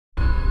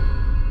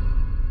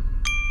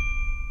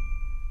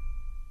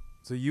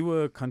So you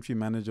were country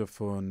manager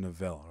for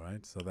Novell,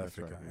 right? South That's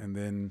Africa. right, yeah. And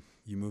then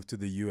you moved to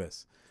the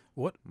US.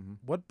 What Hmm.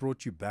 what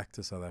brought you back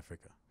to South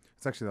Africa?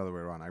 It's actually the other way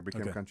around. I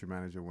became Okay. country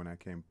manager when I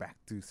came back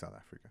to South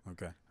Africa.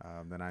 Okay.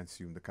 Then I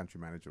assumed the country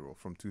manager role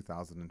from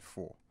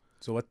 2004.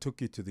 So what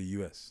took you to the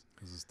US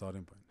as a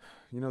starting point?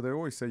 You know, they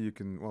always say you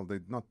can, well,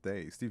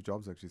 Steve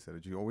Jobs actually said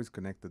it, you always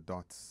connect the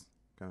dots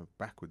kind of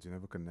backwards. You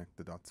never connect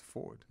the dots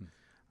forward.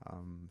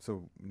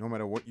 So no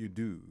matter what you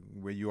do,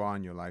 where you are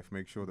in your life,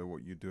 make sure that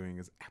what you're doing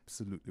is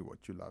absolutely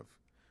what you love,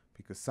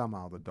 because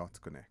somehow the dots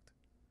connect.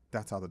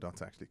 That's how the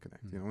dots actually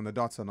connect. You know, when the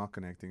dots are not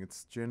connecting,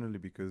 it's generally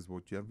because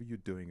whatever you're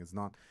doing is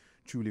not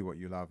truly what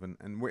you love.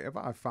 And wherever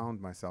I've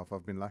found myself,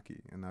 I've been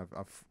lucky, and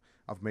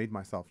I've made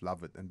myself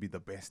love it and be the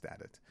best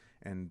at it.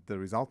 And the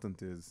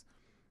resultant is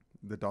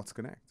the dots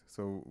connect.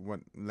 So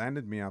what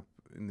landed me up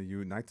in the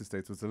United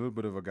States was a little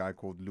bit of a guy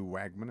called Lou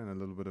Wagman and a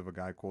little bit of a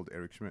guy called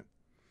Eric Schmidt.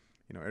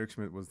 You know, Eric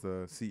Schmidt was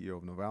the CEO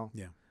of Novell.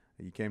 Yeah.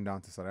 He came down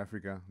to South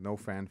Africa, no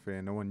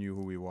fanfare, no one knew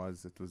who he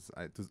was. It was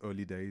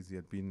early days. He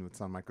had been with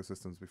Sun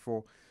Microsystems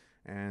before,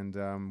 and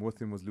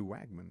with him was Lou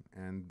Wagman.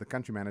 And the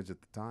country manager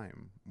at the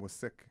time was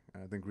sick.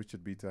 I think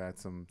Richard Beta had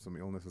some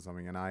illness or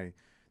something, and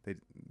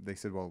they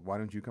said, well, why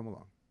don't you come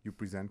along? You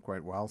present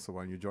quite well, so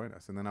why don't you join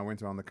us? And then I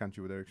went around the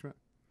country with Eric Schmidt.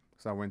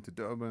 So I went to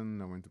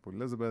Durban, I went to Port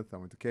Elizabeth, I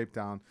went to Cape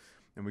Town,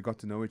 and we got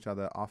to know each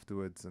other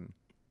afterwards, and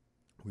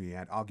we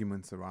had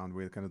arguments around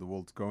where kind of the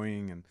world's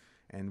going,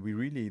 and we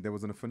really, there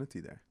was an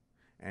affinity there.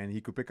 And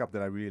he could pick up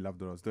that I really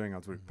loved what I was doing. I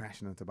was very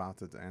passionate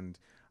about it, and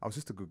I was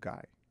just a good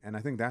guy. And I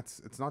think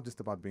it's not just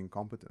about being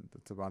competent.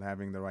 It's about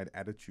having the right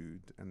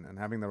attitude and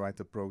having the right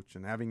approach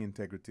and having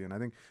integrity. And I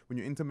think when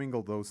you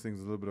intermingle those things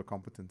with a little bit of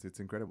competence, it's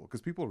incredible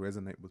because people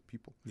resonate with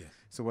people. Yes.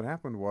 So what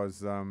happened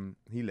was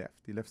he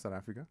left South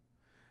Africa.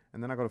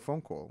 And then I got a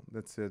phone call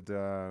that said,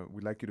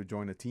 we'd like you to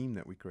join a team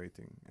that we're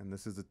creating. And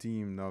this is a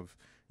team of,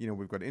 you know,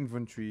 we've got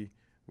infantry,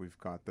 we've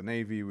got the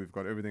Navy, we've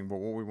got everything. But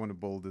what we want to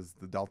build is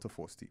the Delta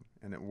Force team.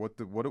 And what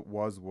it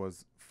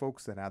was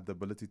folks that had the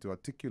ability to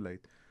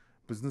articulate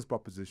business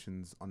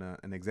propositions on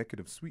an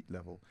executive suite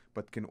level,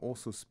 but can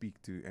also speak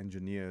to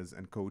engineers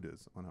and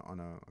coders on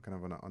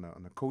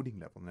a coding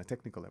level, on a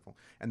technical level.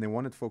 And they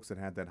wanted folks that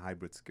had that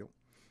hybrid skill.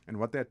 And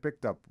what they had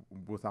picked up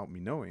without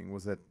me knowing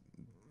was that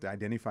they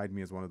identified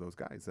me as one of those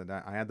guys,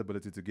 that I had the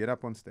ability to get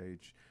up on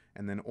stage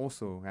and then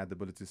also had the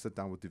ability to sit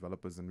down with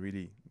developers and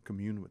really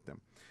commune with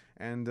them.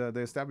 And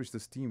they established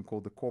this team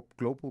called the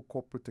Global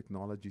Corporate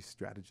Technology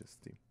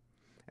Strategist team.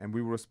 And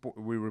we were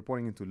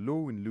reporting into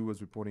Lou, and Lou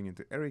was reporting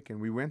into Eric, and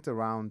we went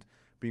around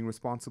being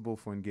responsible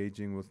for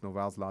engaging with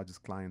Novell's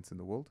largest clients in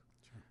the world.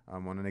 Sure.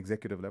 On an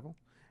executive level.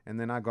 And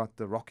then I got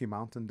the Rocky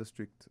Mountain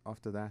District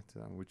after that,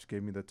 which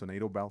gave me the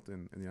Tornado Belt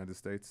in the United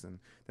States. And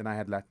then I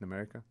had Latin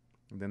America.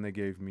 And then they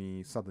gave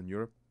me Southern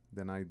Europe.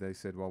 Then they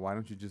said, well, why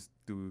don't you just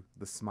do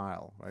the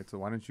smile, right? So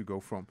why don't you go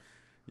from,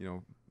 you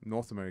know,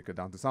 North America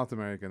down to South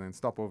America, and then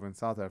stop over in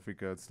South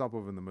Africa, stop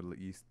over in the Middle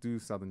East, do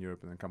Southern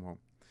Europe, and then come home.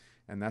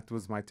 And that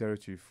was my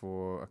territory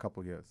for a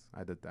couple of years.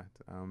 I did that.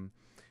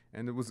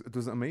 And it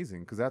was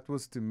amazing because that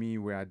was, to me,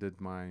 where I did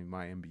my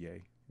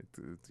MBA.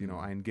 You know,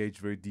 I engaged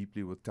very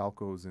deeply with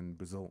telcos in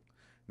Brazil.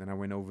 Then I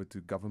went over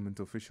to government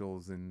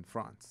officials in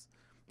France.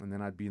 And then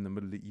I'd be in the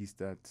Middle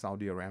East at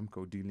Saudi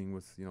Aramco dealing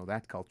with, you know,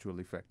 that cultural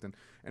effect.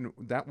 And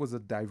that was a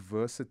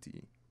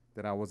diversity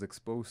that I was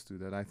exposed to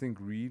that I think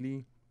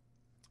really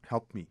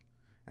helped me.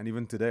 And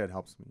even today it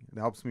helps me. It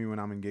helps me when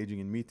I'm engaging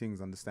in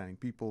meetings, understanding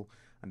people,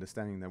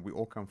 understanding that we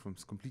all come from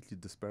completely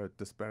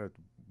disparate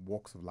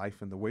walks of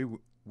life, and the way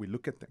we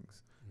look at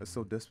things is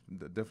so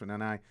different.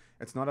 And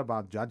it's not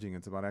about judging,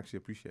 it's about actually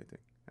appreciating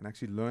and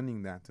actually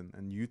learning that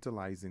and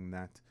utilizing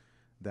that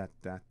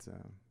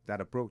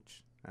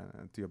approach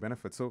to your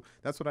benefit. So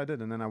that's what I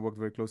did. And then I worked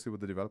very closely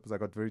with the developers. I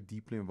got very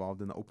deeply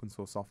involved in the open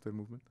source software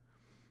movement.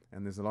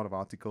 And there's a lot of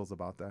articles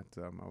about that.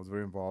 I was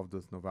very involved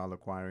with Novell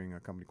acquiring a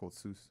company called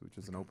SUSE, which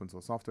is an open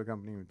source software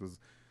company. It was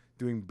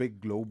doing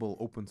big global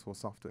open source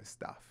software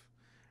stuff.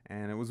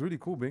 And it was really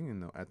cool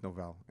being at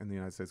Novell in the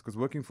United States, because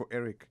working for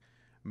Eric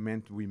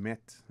meant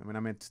I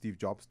met Steve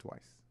Jobs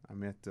twice. I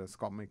met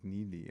Scott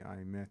McNeely.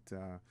 I met,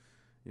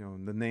 you know,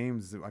 the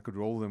names, I could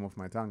roll them off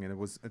my tongue. And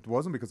it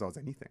wasn't because I was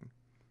anything.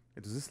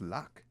 It was just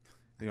luck.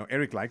 You know,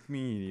 Eric liked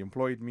me, he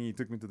employed me, he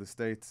took me to the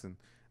States, and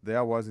there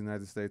I was in the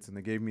United States, and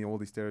they gave me all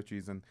these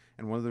territories. And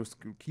one of those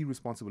key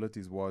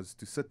responsibilities was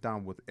to sit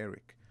down with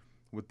Eric,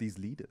 with these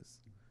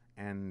leaders.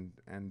 And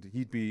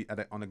he'd be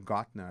on a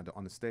Gartner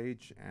on a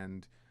stage,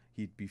 and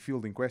he'd be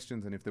fielding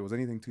questions. And if there was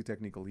anything too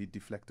technical, he'd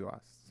deflect to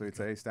us. So he'd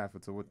say, hey,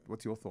 Stafford, so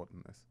what's your thought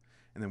on this?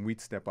 And then we'd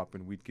step up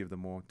and we'd give the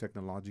more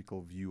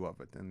technological view of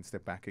it and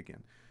step back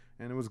again.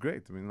 And it was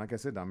great. I mean, like I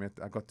said,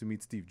 I got to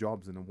meet Steve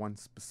Jobs in one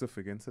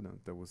specific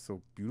incident that was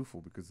so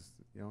beautiful because,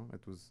 you know,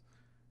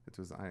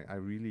 I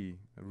really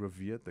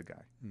revered the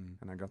guy.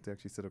 And I got to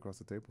actually sit across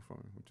the table from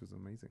him, which was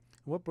amazing.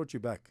 What brought you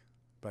back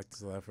to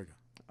South Africa?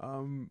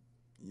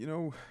 You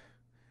know,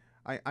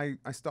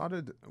 I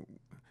started,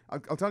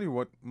 I'll tell you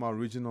what my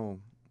original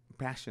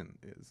passion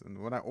is and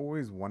what I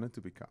always wanted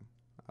to become.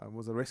 I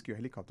was a rescue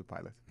helicopter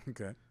pilot.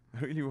 Okay. I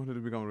really wanted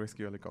to become a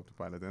rescue helicopter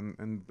pilot,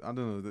 and I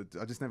don't know,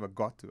 I just never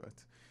got to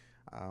it.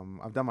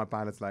 I've done my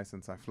pilot's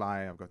license. I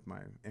fly. I've got my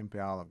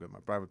MPL. I've got my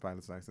private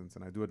pilot's license,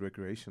 and I do it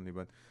recreationally.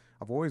 But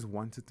I've always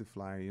wanted to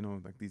fly,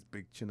 like these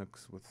big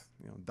Chinooks with,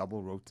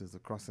 double rotors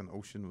across an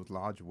ocean with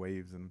large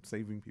waves and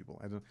saving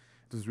people. It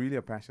was really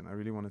a passion. I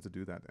really wanted to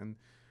do that. And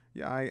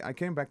yeah, I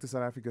came back to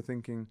South Africa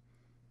thinking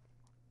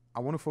I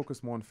want to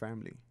focus more on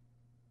family,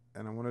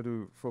 and I wanted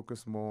to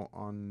focus more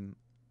on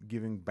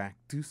giving back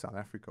to South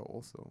Africa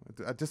also.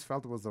 I just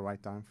felt it was the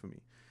right time for me.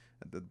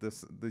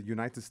 The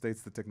United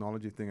States, the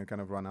technology thing had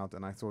kind of run out,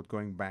 and I thought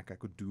going back I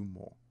could do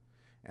more.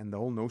 And the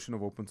whole notion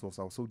of open source,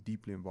 I was so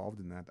deeply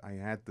involved in that. I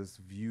had this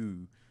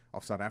view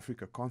of South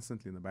Africa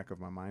constantly in the back of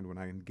my mind when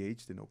I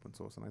engaged in open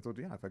source. And I thought,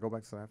 yeah, if I go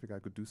back to South Africa, I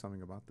could do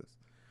something about this.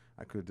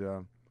 I could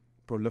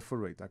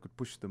proliferate. I could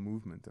push the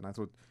movement. And I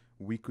thought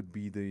we could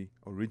be the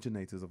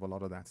originators of a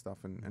lot of that stuff.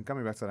 And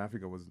coming back to South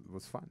Africa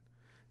was fun.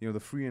 The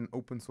free and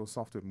open source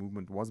software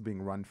movement was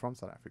being run from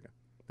South Africa.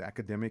 The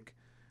academic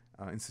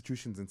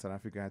institutions in South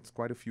Africa had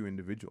quite a few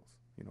individuals,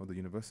 the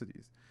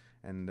universities.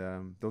 And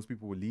those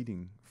people were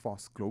leading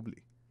fast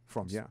globally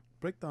from here.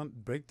 Break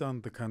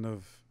down the kind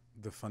of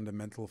the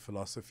fundamental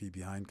philosophy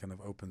behind kind of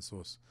open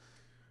source.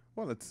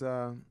 Well, it's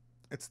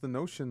the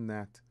notion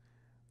that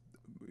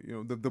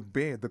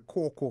the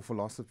core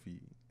philosophy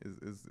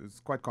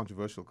is quite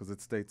controversial, because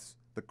it states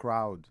the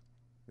crowd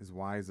is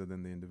wiser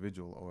than the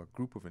individual or a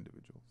group of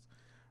individuals.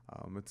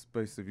 It's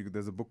basically,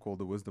 there's a book called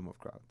The Wisdom of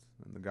Crowds,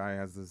 and the guy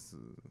has this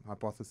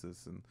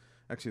hypothesis, and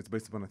actually it's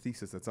based upon a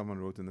thesis that someone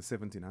wrote in the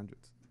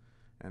 1700s.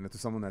 And it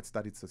was someone that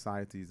studied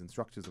societies and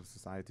structures of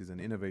societies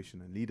and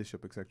innovation and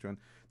leadership, etc. And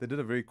they did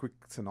a very quick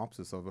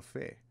synopsis of a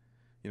fair.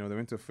 They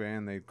went to a fair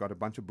and they got a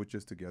bunch of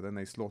butchers together and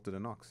they slaughtered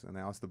an ox. And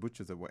they asked the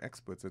butchers that were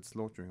experts at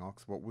slaughtering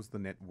ox, what was the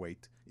net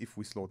weight if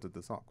we slaughtered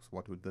this ox?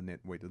 What would the net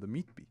weight of the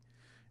meat be?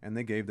 And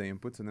they gave their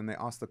inputs, and then they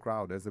asked the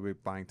crowd as they were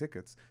buying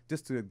tickets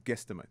just to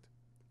guesstimate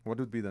what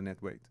would be the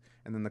net weight.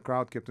 And then the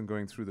crowd kept on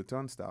going through the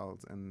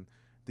turnstiles, and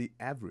the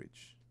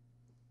average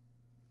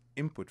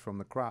input from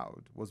the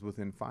crowd was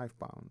within 5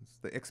 pounds.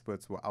 The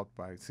experts were out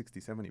by 60,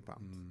 70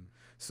 pounds.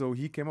 So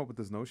he came up with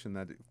this notion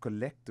that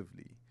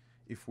collectively,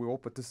 if we all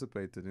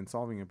participated in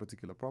solving a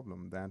particular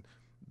problem, then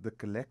the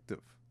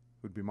collective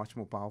would be much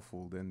more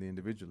powerful than the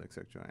individual,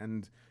 etc.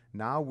 And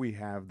now we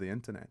have the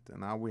internet,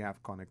 and now we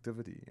have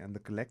connectivity, and the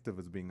collective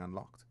is being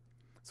unlocked.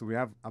 So we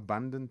have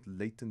abundant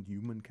latent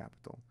human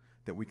capital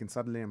that we can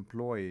suddenly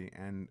employ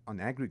and on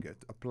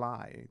aggregate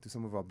apply to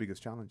some of our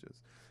biggest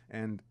challenges.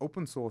 And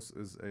open source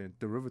is a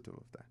derivative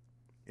of that.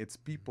 It's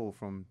people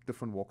from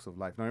different walks of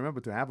life. Now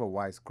remember, to have a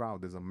wise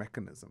crowd, there's a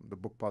mechanism. The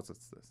book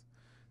posits this,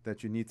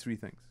 that you need 3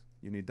 things.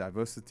 You need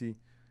diversity,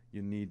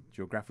 you need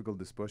geographical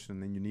dispersion,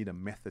 and then you need a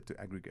method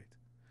to aggregate.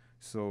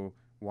 So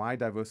why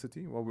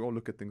diversity? Well, we all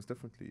look at things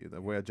differently.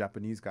 The way a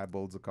Japanese guy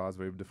builds a car is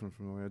very different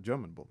from the way a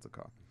German builds a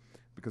car,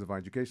 because of our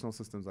educational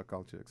systems, our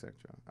culture, etc.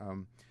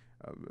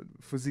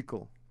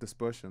 Physical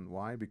dispersion.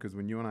 Why? Because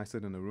when you and I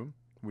sit in a room,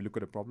 we look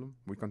at a problem,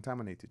 we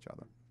contaminate each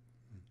other.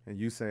 And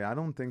you say, I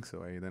don't think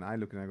so. Then I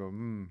look and I go,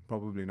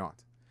 probably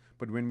not.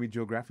 But when we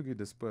geographically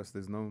disperse,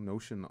 there's no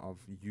notion of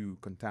you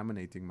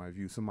contaminating my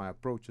view. So my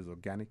approach is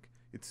organic,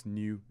 it's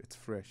new, it's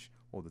fresh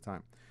all the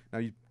time. Now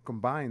you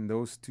combine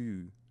those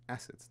 2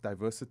 assets,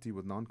 diversity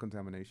with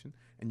non-contamination,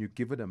 and you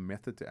give it a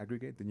method to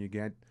aggregate, then you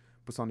get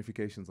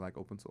personifications like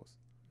open source,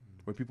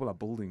 where people are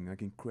building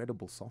like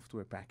incredible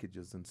software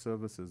packages and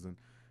services. And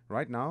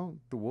right now,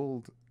 the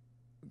world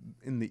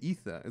in the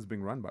ether is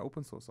being run by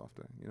open source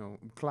software.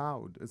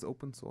 Cloud is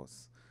open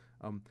source.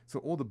 So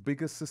all the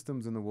biggest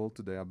systems in the world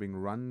today are being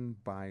run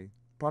by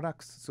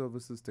products,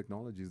 services,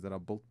 technologies that are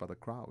built by the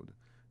crowd,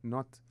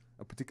 not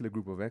a particular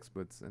group of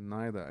experts, and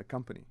neither a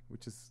company,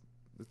 which is,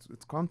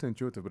 it's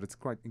counterintuitive, but it's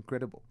quite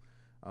incredible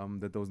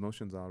that those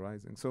notions are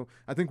arising. So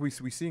I think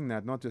we're seeing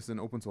that not just in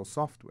open source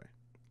software,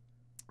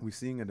 we're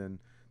seeing it in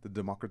the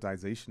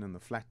democratization and the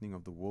flattening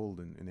of the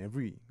world in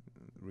every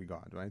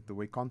regard, right? The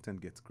way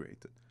content gets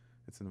created,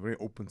 it's in a very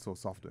open source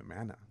software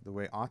manner. The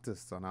way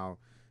artists are now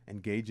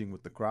engaging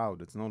with the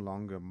crowd, it's no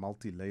longer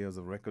multi-layers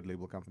of record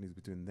label companies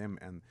between them,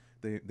 and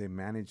they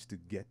manage to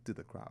get to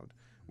the crowd.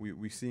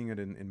 We're seeing it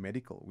in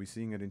medical, we're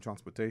seeing it in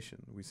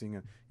transportation, we're seeing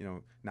it,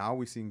 now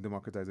we're seeing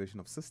democratization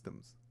of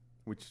systems,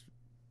 which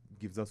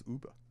gives us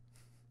Uber.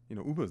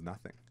 Uber is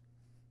nothing.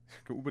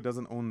 Uber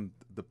doesn't own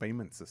the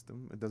payment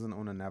system. It doesn't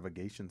own a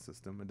navigation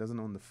system. It doesn't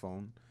own the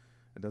phone.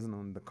 It doesn't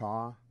own the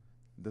car.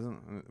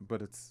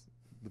 But it's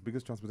the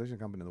biggest transportation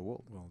company in the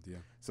world. Well, yeah.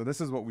 So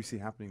this is what we see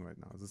happening right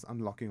now, is this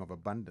unlocking of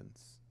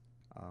abundance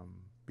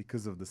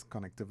because of this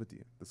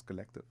connectivity, this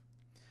collective.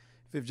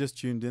 If you've just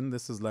tuned in,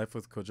 this is Life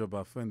with Kojo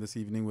Baffoe, and this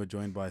evening we're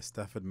joined by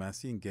Stafford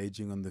Masie,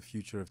 engaging on the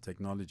future of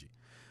technology.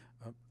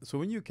 So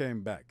when you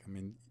came back,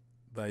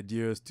 the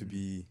idea is to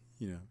be,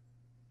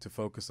 to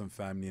focus on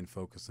family and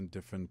focus on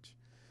different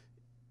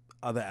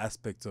other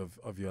aspects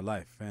of your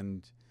life.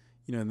 And,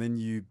 and then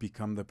you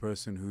become the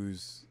person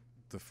who's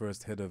the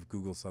first head of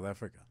Google South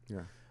Africa.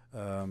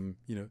 Yeah.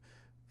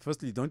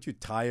 firstly, don't you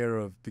tire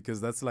of,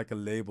 because that's like a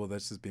label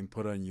that's just been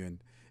put on you,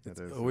 and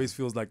it always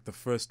feels like the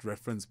first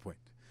reference point.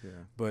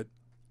 Yeah. But,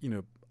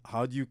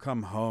 how do you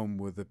come home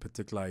with a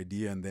particular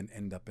idea and then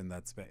end up in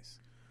that space?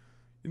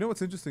 You know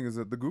what's interesting is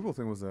that the Google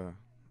thing was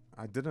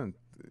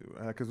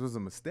because it was a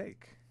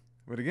mistake.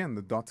 But again,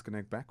 the dots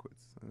connect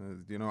backwards.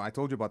 I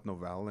told you about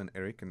Novell and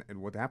Eric,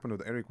 and what happened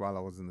with Eric while I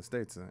was in the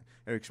States.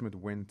 Eric Schmidt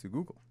went to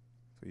Google,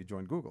 so he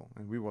joined Google,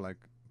 and we were like,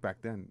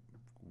 back then,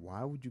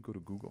 why would you go to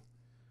Google?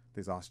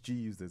 There's Ask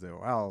Jeeves, there's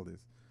AOL,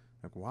 there's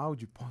like, why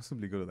would you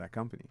possibly go to that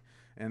company?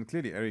 And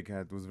clearly Eric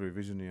was very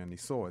visionary and he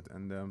saw it,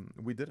 and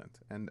we didn't.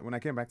 And when I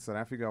came back to South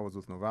Africa, I was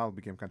with Novell,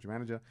 became country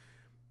manager.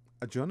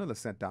 A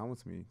journalist sat down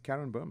with me,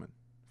 Karen Berman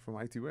from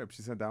IT Web.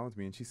 She sat down with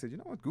me and she said, you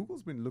know what,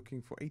 Google's been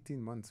looking for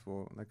 18 months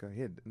for like a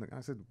head. And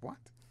I said, what?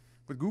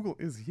 But Google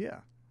is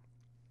here.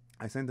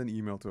 I sent an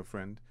email to a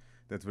friend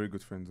that's very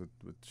good friends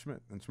with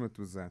Schmidt, and Schmidt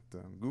was at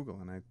Google,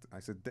 and I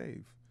said,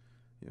 Dave,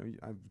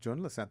 a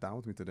journalist sat down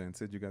with me today and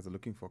said you guys are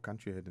looking for a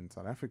country head in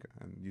South Africa,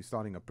 and you're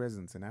starting a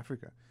presence in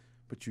Africa,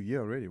 but you're here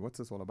already. What's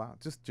this all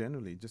about? Just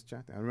generally, just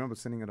chatting. I remember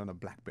sending it on a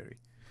BlackBerry.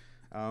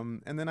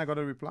 And then I got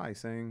a reply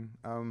saying,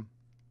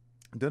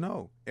 don't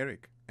know,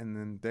 Eric. And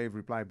then Dave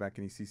replied back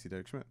and he CC'd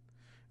Eric Schmidt.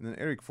 And then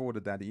Eric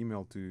forwarded that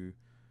email to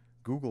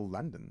Google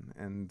London,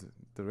 and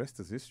the rest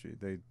is history.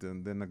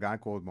 Then a guy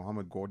called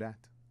Mohammed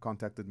Gordat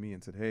contacted me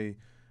and said, hey,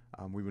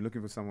 we were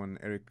looking for someone.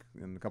 Eric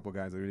and a couple of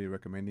guys are really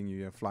recommending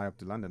you fly up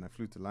to London. I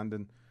flew to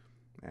London,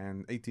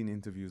 and 18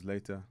 interviews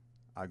later,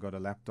 I got a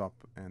laptop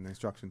and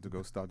instruction to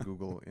go start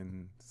Google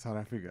in South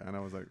Africa. And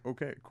I was like,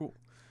 okay, cool.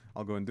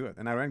 I'll go and do it.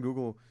 And I ran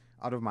Google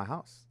out of my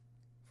house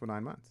for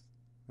 9 months.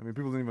 I mean,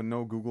 people didn't even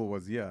know Google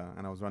was here,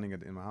 and I was running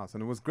it in my house.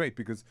 And it was great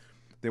because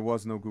there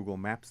was no Google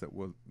Maps that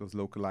was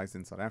localized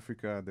in South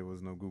Africa. There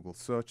was no Google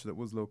Search that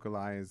was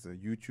localized.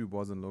 YouTube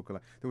wasn't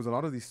localized. There was a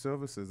lot of these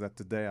services that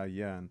today are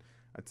here, and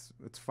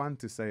it's fun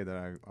to say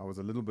that I was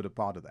a little bit a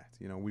part of that.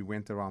 We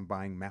went around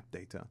buying map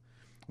data.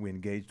 We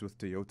engaged with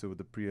Toyota with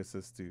the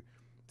Priuses to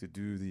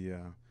do the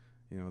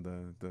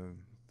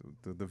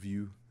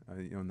view,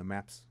 in the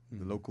maps,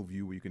 the local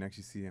view where you can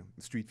actually see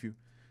the street view.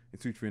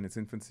 It's Street View in its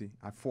infancy.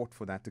 I fought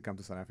for that to come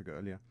to South Africa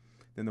earlier.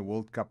 Then the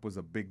World Cup was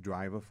a big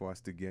driver for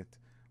us to get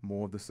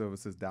more of the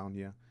services down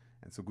here.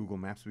 And so Google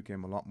Maps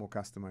became a lot more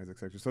customized,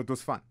 etc. So it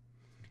was fun.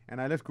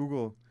 And I left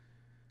Google,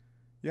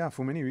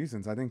 for many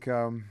reasons. I think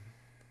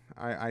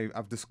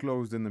I've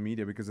disclosed in the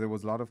media because there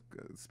was a lot of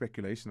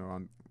speculation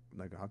around,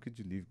 like, how could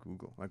you leave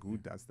Google? Like, who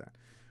does that?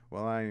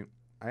 Well, I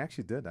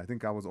actually did. I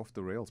think I was off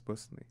the rails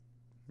personally.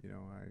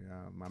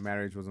 My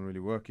marriage wasn't really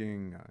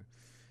working.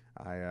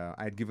 I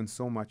had given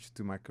so much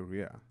to my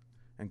career,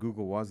 and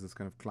Google was this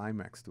kind of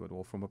climax to it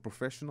all. From a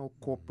professional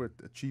corporate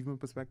achievement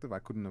perspective, I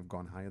couldn't have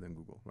gone higher than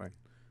Google, right?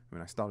 I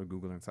mean, I started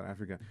Google in South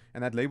Africa,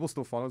 and that label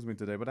still follows me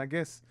today, but I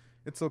guess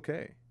it's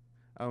okay.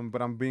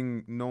 But I'm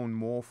being known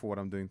more for what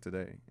I'm doing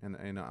today, and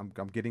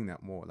I'm getting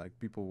that more. Like,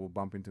 people will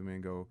bump into me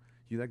and go,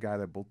 you're that guy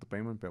that built the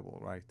Payment Pebble,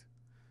 right?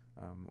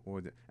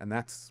 And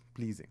that's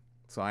pleasing.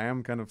 So I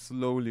am kind of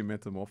slowly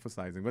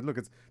metamorphosizing. But look,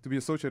 to be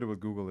associated with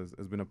Google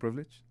has been a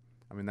privilege.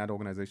 I mean, that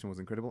organization was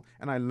incredible.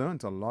 And I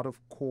learned a lot of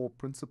core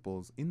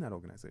principles in that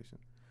organization.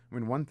 I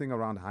mean, one thing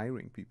around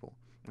hiring people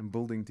and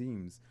building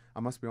teams,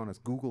 I must be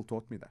honest, Google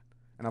taught me that.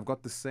 And I've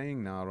got this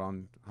saying now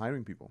around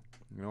hiring people.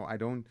 I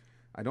don't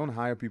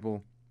hire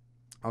people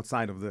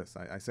outside of this.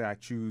 I say I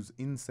choose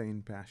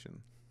insane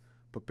passion,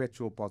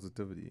 perpetual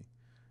positivity,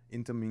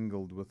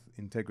 intermingled with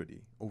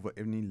integrity over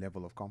any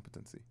level of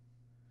competency.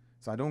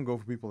 So I don't go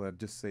for people that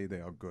just say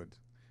they are good.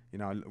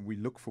 We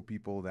look for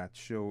people that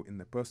show in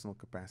their personal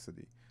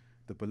capacity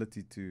the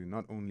ability to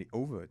not only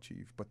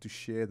overachieve, but to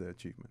share the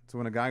achievement. So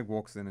when a guy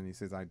walks in and he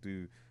says, I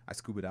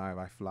scuba dive,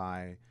 I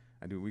fly,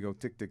 we go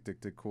tick, tick,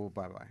 tick, tick, cool,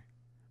 bye-bye.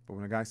 But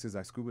when a guy says,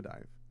 I scuba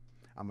dive,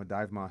 I'm a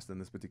dive master in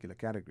this particular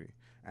category,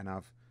 and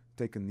I've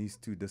taken these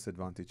two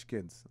disadvantaged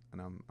kids,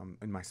 and I'm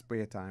in my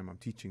spare time, I'm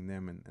teaching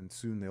them, and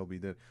soon they'll be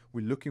there.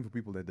 We're looking for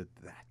people that did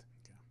that,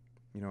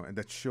 and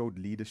that showed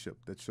leadership,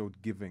 that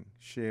showed giving,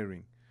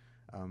 sharing,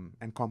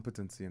 and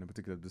competency in a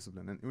particular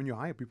discipline. And when you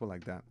hire people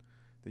like that,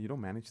 then you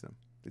don't manage them.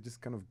 They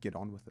just kind of get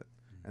on with it.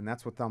 And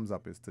that's what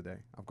Thumbzup is today.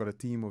 I've got a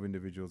team of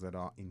individuals that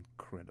are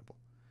incredible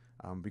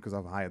because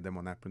I've hired them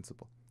on that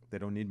principle. They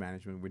don't need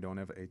management. We don't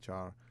have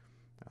HR.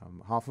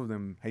 Half of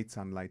them hate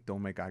sunlight,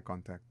 don't make eye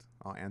contact,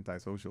 are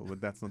antisocial, but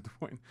that's not the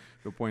point.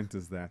 The point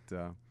is that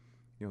they're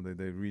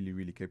really,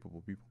 really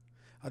capable people.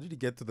 How did you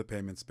get to the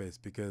payment space?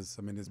 Because,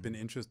 I mean, it's been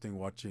interesting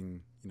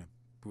watching,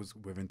 because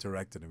we've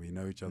interacted and we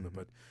know each other,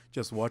 but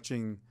just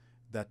watching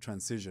that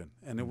transition.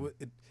 And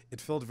it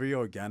felt very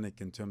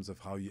organic in terms of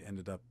how you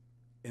ended up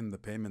in the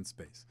payment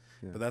space.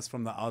 Yeah. But that's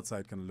from the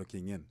outside kind of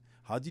looking in.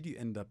 How did you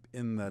end up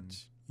in that,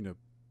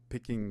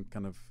 picking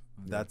kind of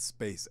that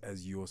space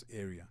as your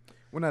area?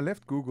 When I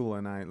left Google,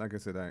 and I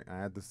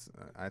had this,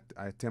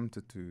 I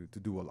attempted to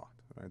do a lot,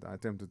 right? I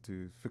attempted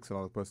to fix a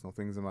lot of personal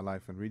things in my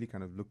life and really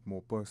kind of look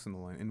more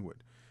personal and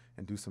inward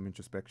and do some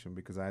introspection,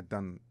 because I had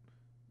done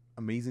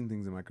amazing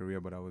things in my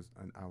career, but I was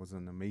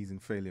an amazing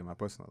failure in my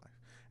personal life.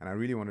 And I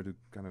really wanted to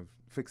kind of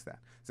fix that.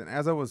 So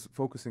as I was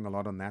focusing a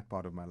lot on that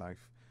part of my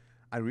life,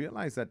 I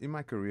realized that in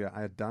my career,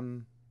 I had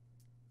done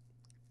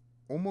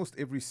almost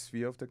every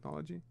sphere of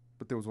technology,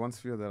 but there was one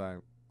sphere that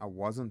I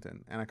wasn't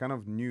in. And I kind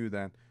of knew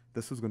that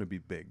this was going to be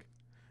big.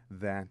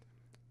 That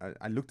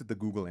I looked at the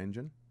Google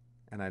engine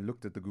and I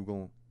looked at the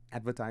Google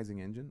advertising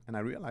engine, and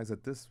I realized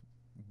that this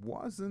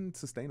wasn't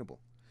sustainable.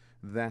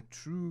 That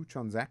true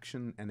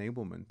transaction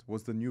enablement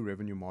was the new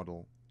revenue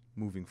model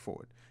moving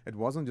forward. It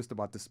wasn't just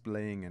about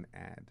displaying an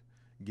ad,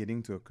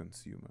 getting to a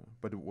consumer,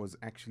 but it was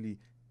actually,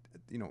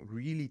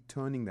 really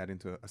turning that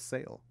into a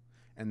sale.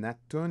 And that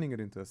turning it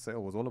into a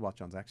sale was all about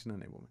transaction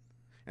enablement.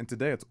 And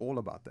today it's all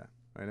about that,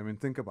 right? I mean,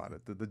 think about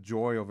it. The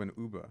joy of an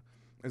Uber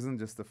isn't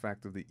just the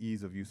fact of the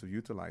ease of use of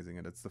utilizing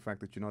it. It's the fact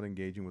that you're not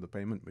engaging with a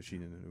payment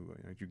machine in an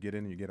Uber. You get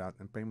in and you get out,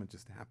 and payment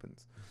just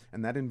happens.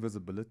 And that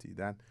invisibility,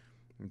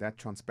 that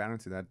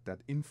transparency, that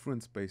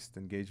inference-based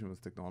engagement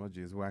with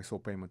technology is where I saw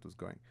payment was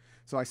going.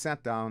 So I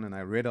sat down and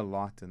I read a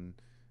lot, and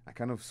I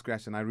kind of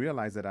scratched, and I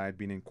realized that I had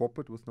been in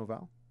corporate with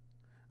Novell.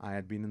 I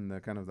had been in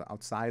the kind of the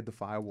outside the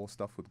firewall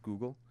stuff with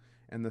Google.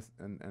 And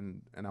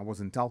I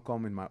was in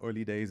telecom in my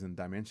early days in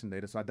Dimension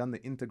Data. So I'd done the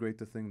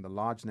integrator thing, the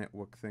large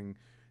network thing.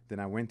 Then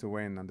I went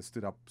away and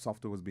understood how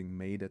software was being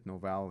made at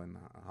Novell and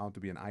how to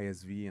be an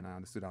ISV, and I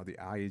understood how the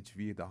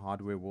IHV, the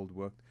hardware world,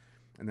 worked.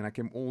 And then I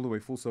came all the way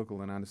full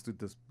circle and I understood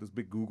this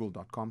big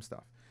Google.com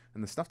stuff.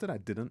 And the stuff that I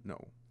didn't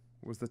know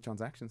was the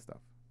transaction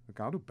stuff. Like,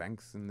 how do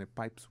banks and their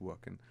pipes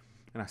work? And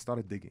I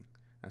started digging.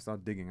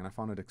 And I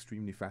found it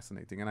extremely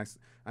fascinating. And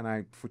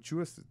I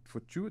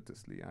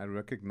fortuitously, I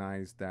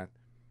recognized that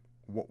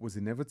what was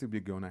inevitably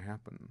going to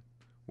happen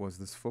was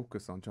this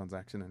focus on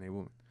transaction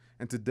enablement.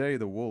 And today,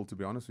 the world, to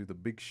be honest with you, the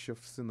big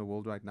shifts in the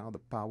world right now, the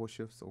power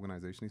shifts,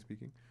 organizationally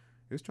speaking,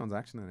 is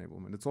transaction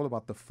enablement. It's all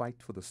about the fight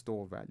for the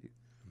store of value.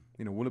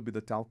 Will it be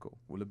the telco?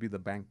 Will it be the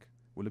bank?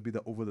 Will it be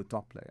the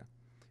over-the-top player?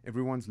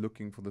 Everyone's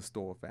looking for the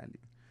store of value.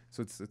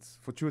 So it's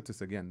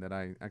fortuitous, again, that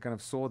I kind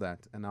of saw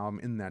that, and now I'm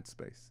in that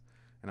space.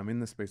 And I'm in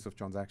the space of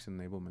transaction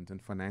enablement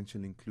and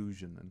financial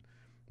inclusion. And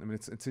I mean,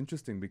 it's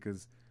interesting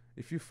because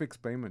if you fix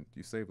payment,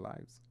 you save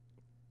lives.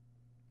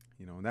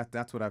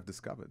 That's what I've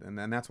discovered. And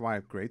that's why I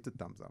created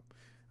Thumbzup.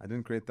 I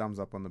didn't create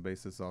Thumbzup on the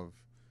basis of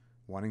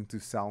wanting to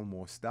sell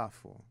more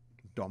stuff or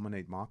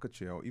dominate market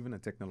share or even a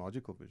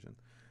technological vision.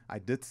 I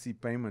did see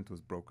payment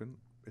was broken.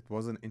 It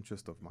was an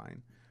interest of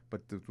mine.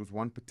 But there was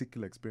one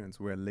particular experience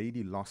where a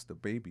lady lost a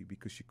baby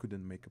because she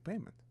couldn't make a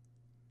payment.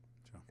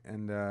 Sure.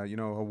 And,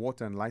 her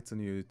water and lights and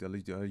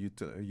her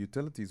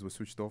utilities were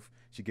switched off.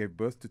 She gave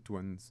birth to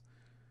twins.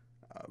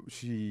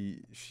 She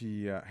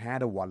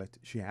had a wallet.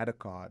 She had a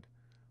card.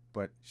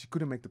 But she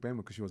couldn't make the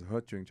payment because she was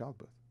hurt during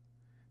childbirth.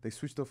 They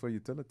switched off her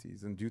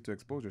utilities, and due to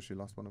exposure, she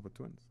lost one of her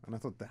twins. And I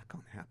thought, that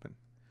can't happen.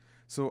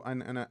 So,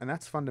 and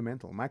that's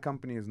fundamental. My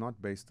company is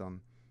not based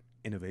on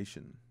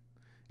innovation.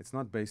 It's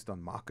not based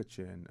on market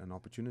share and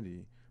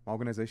opportunity. My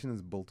organization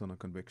is built on a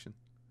conviction.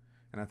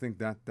 And I think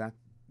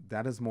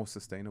that is more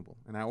sustainable.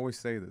 And I always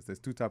say this, there's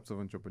two types of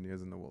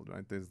entrepreneurs in the world,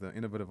 right? There's the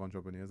innovative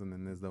entrepreneurs, and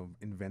then there's the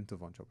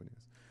inventive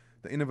entrepreneurs.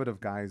 The innovative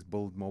guys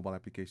build mobile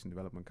application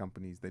development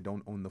companies. They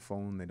don't own the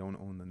phone. They don't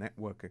own the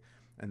network.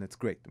 And it's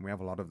great. And we have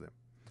a lot of them.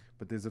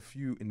 But there's a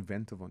few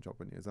inventive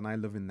entrepreneurs. And I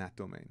live in that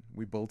domain.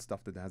 We build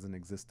stuff that hasn't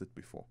existed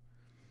before.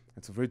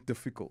 It's a very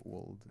difficult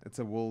world. It's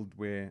a world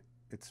where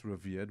it's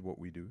revered what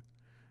we do.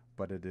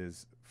 But it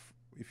is,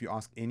 if you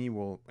ask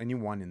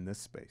anyone in this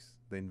space,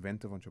 the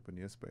inventive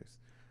entrepreneur space,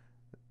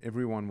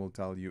 everyone will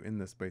tell you in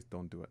this space,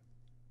 don't do it.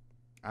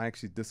 I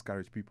actually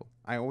discourage people.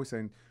 I always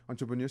say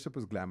entrepreneurship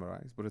is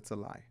glamorized, but it's a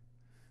lie.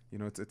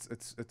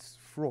 It's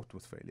fraught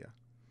with failure.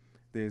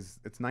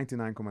 It's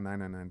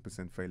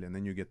 99.999% failure, and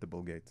then you get the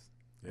Bill Gates,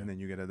 and then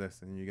you get a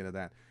this, and you get a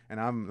that. And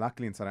I'm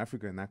luckily in South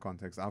Africa in that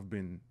context. I've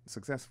been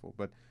successful,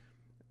 but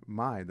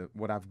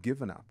what I've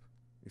given up,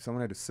 if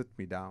someone had to sit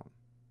me down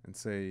and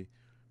say,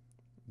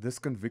 this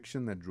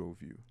conviction that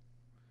drove you,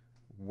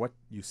 what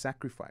you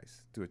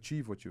sacrificed to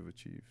achieve what you've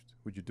achieved,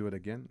 would you do it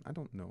again? I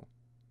don't know.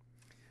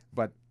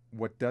 But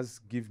what does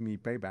give me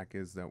payback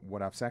is that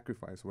what I've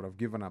sacrificed, what I've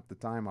given up, the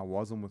time I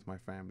wasn't with my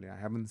family, I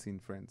haven't seen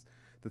friends,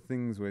 the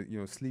things where,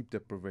 sleep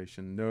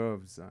deprivation,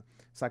 nerves,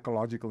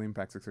 psychological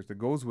impacts, etc.,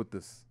 goes with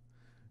this.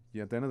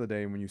 At the end of the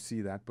day, when you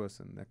see that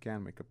person that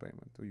can make a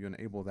payment, or you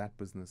enable that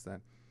business,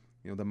 that,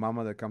 the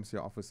mama that comes to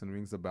your office and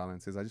rings the bell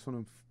and says, I just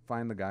want to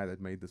find the guy that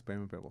made this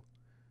Payment Pebble.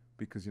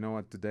 Because you know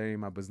what, today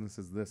my business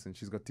is this, and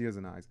she's got tears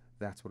in her eyes.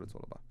 That's what it's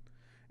all about.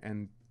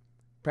 And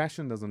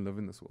passion doesn't live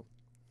in this world.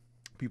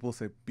 People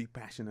say, be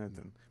passionate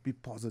and be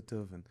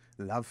positive and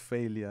love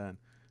failure. And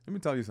let me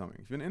tell you something.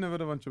 If you're an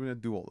innovative entrepreneur,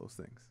 do all those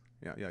things.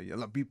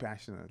 Be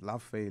passionate,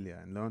 love failure,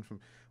 and learn from.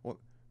 Well,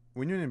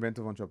 when you're an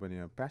inventive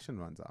entrepreneur, passion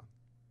runs out.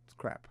 It's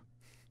crap.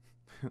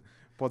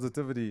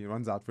 Positivity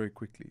runs out very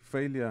quickly.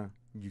 Failure,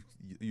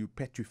 you're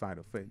petrified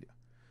of failure.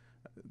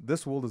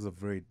 This world is a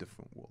very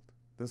different world.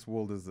 This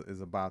world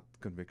is about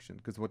conviction,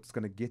 because what's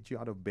going to get you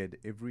out of bed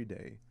every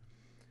day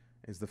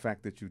is the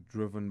fact that you're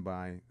driven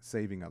by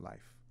saving a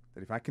life.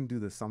 That if I can do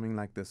this, something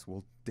like this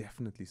will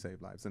definitely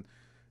save lives. And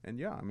And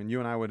yeah, I mean, you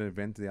and I were at an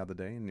event the other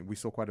day, and we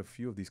saw quite a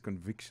few of these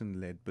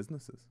conviction-led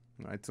businesses,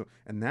 right? So,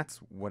 and that's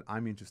what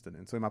I'm interested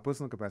in. So, in my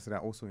personal capacity, I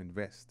also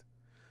invest,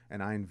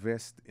 and I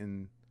invest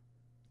in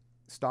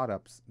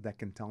startups that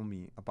can tell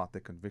me about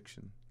their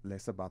conviction,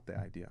 less about their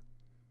idea.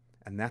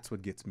 And that's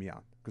what gets me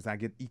out, because I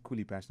get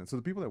equally passionate. So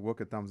the people that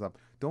work at Thumbzup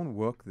don't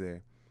work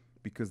there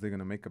because they're going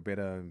to make a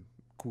better,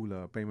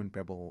 cooler Payment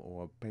Pebble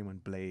or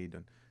Payment Blade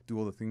and do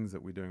all the things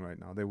that we're doing right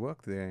now. They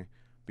work there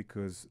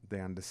because they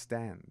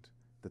understand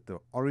that the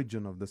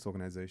origin of this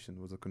organization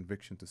was a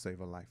conviction to save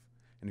a life.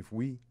 And if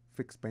we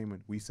fix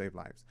payment, we save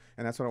lives.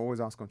 And that's what I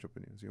always ask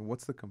entrepreneurs.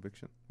 What's the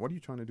conviction? What are you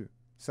trying to do?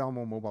 Sell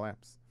more mobile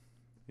apps.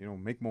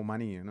 Make more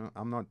money.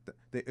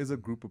 There is a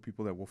group of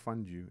people that will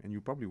fund you, and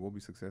you probably will be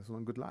successful,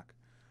 and good luck.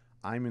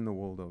 I'm in the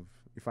world of,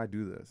 if I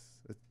do this,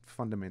 it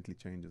fundamentally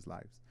changes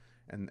lives.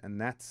 And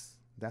that's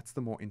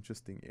the more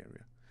interesting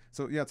area.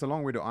 So yeah, it's a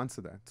long way to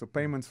answer that. So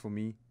payments for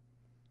me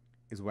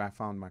is where I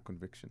found my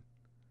conviction.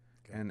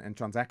 Okay. And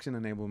transaction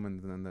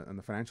enablement and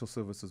the financial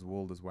services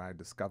world is where I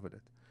discovered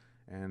it.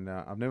 And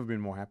I've never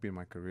been more happy in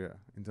my career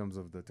in terms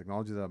of the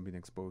technology that I've been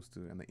exposed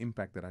to and the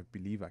impact that I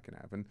believe I can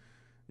have. And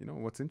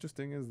what's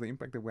interesting is the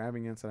impact that we're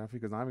having in South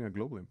Africa is having a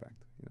global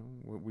impact.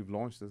 We've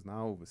launched this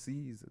now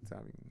overseas. It's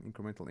having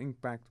incremental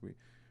impact.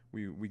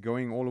 We're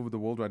going all over the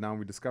world right now. And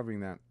we're discovering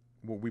that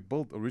what we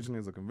built originally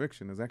as a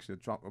conviction is actually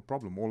a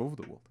problem all over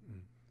the world.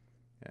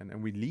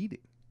 And we're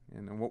leading.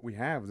 And what we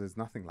have is there's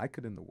nothing like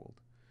it in the world.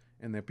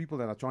 And there are people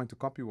that are trying to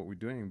copy what we're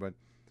doing, but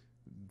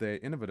they're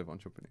innovative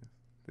entrepreneurs.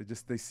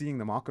 They're seeing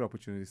the market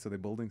opportunities, so they're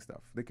building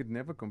stuff. They could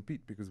never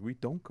compete because we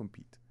don't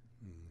compete.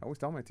 I always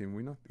tell my team,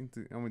 we're not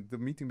into, the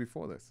meeting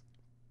before this,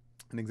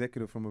 an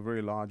executive from a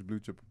very large blue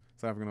chip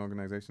South African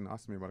organization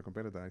asked me about a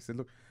competitor. I said,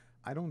 look,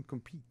 I don't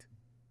compete.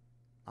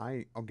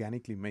 I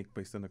organically make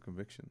based on a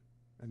conviction.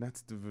 And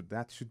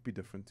that should be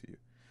different to you.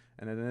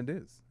 And it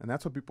is. And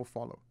that's what people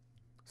follow.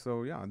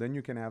 So yeah, then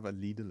you can have a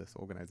leaderless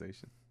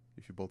organization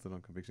if you built it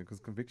on conviction, because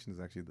conviction is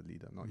actually the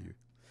leader, not you.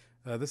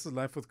 This is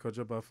Life with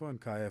Kojo Baffoe on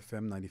Kai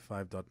FM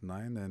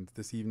 95.9. And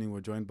this evening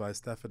we're joined by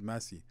Stafford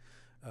Masie,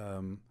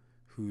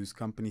 whose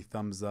company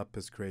Thumbzup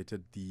has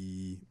created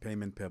the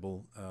Payment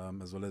Pebble,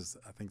 as well as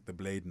I think the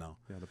Blade now.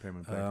 Yeah, the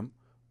Payment Blade.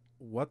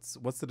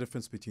 What's the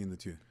difference between the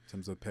two in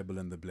terms of Pebble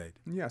and the Blade?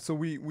 Yeah, so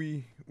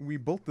we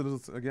built the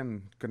little,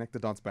 again, connect the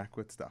dots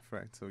backwards stuff,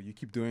 right? So you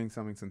keep doing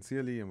something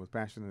sincerely and with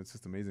passion, and it's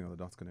just amazing how the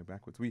dots connect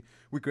backwards. We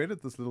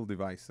created this little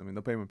device,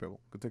 the Payment Pebble.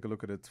 Go take a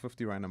look at it. It's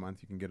 50 Rand a month.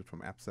 You can get it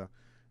from Absa.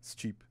 It's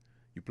cheap.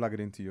 You plug it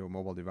into your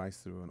mobile device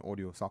through an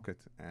audio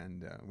socket,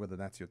 and whether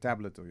that's your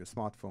tablet or your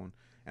smartphone,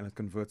 and it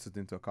converts it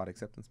into a card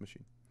acceptance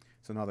machine.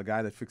 So now the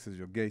guy that fixes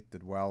your gate,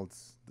 that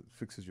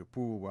fixes your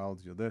pool,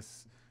 welds your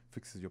this,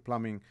 fixes your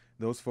plumbing,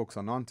 those folks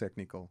are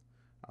non-technical.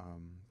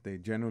 They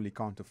generally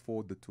can't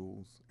afford the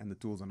tools, and the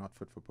tools are not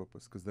fit for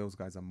purpose because those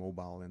guys are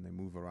mobile and they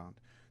move around.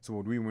 So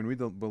when we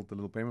built the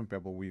little Payment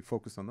Pebble, we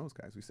focused on those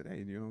guys. We said,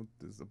 hey,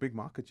 there's a big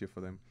market here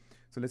for them,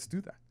 so let's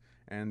do that.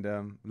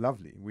 And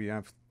lovely, we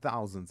have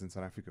thousands in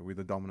South Africa. We're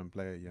the dominant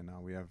player here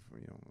now. We have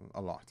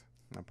a lot.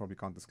 I probably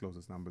can't disclose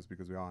those numbers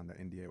because we are under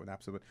NDA with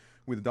Absa, but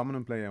we're the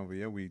dominant player over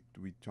here. We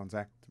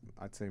transact,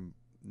 I'd say,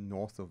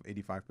 north of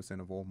 85%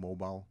 of all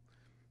mobile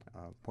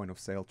point of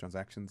sale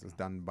transactions is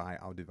done by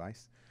our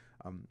device,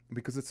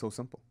 because it's so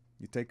simple.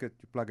 You take it,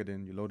 you plug it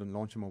in, you load and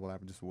launch a mobile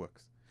app, it just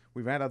works.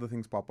 We've had other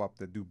things pop up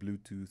that do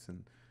Bluetooth,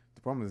 and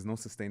the problem is no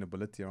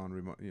sustainability around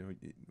remote.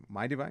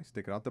 My device,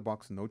 take it out the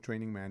box, no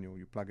training manual,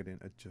 you plug it in,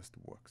 it just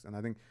works. And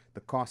I think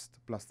the cost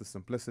plus the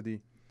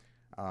simplicity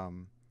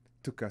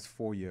took us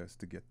 4 years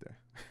to get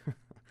there.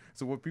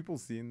 So what people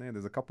see in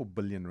there's a couple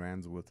billion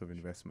rands worth of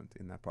investment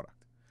in that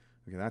product.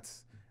 Okay,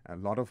 that's a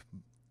lot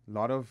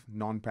of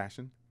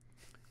non-passion,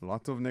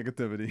 lots of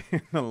negativity,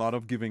 a lot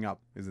of giving up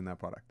is in that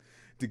product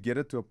to get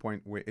it to a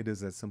point where it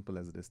is as simple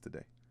as it is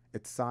today.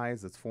 Its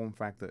size, its form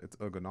factor, its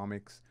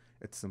ergonomics,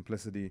 its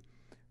simplicity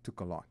took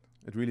a lot.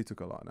 It really took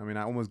a lot.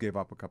 I almost gave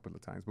up a couple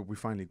of times, but we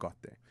finally got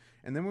there.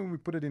 And then when we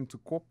put it into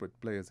corporate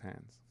players'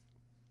 hands,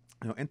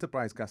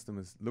 enterprise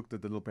customers looked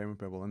at the little Payment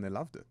Pebble and they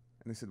loved it.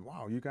 And they said,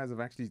 wow, you guys have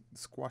actually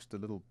squashed a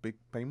little big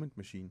payment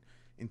machine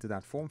into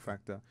that form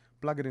factor,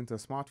 plug it into a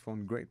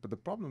smartphone, great. But the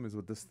problem is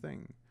with this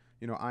thing,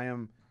 I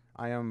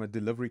am a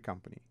delivery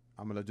company.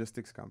 I'm a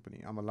logistics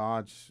company. I'm a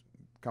large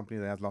company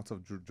that has lots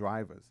of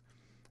drivers.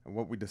 And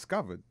what we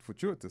discovered,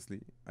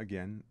 fortuitously,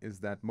 again, is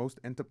that most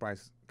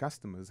enterprise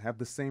customers have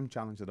the same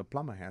challenge that a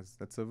plumber has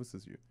that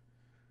services you.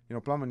 A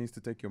plumber needs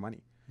to take your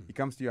money. He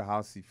comes to your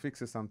house, he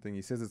fixes something,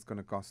 he says it's going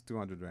to cost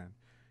 200 Rand.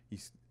 He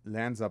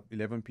lands up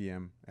 11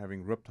 p.m.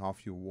 having ripped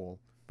half your wall,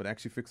 but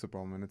actually fix the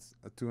problem, and it's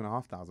a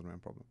 2,500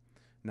 Rand problem.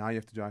 Now you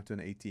have to drive to an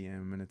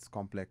ATM, and it's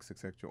complex,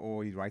 etc.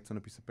 Or he writes on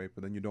a piece of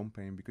paper, then you don't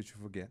pay him because you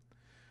forget.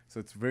 So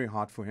it's very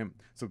hard for him.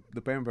 So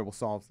the Payment Pebble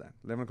solves that.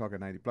 11 o'clock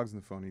at night, he plugs in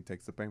the phone, he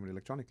takes the payment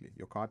electronically,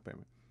 your card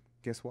payment.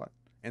 Guess what?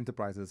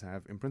 Enterprises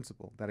have, in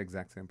principle, that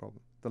exact same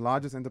problem. The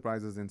largest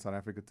enterprises in South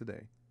Africa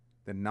today,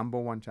 their number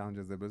one challenge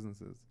is their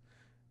businesses.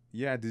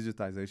 Yeah,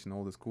 digitization,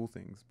 all these cool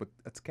things, but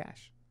it's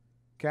cash.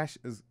 Cash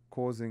is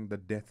causing the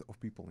death of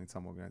people in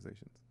some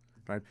organizations.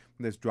 right?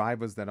 There's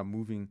drivers that are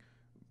moving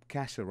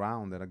cash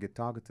around that get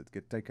targeted,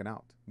 get taken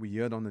out. We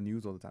hear it on the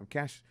news all the time.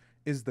 Cash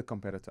is the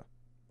competitor.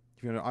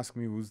 If you're going to ask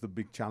me who's the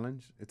big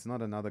challenge, it's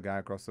not another guy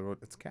across the road,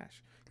 it's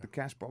cash. The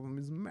cash problem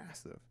is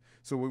massive.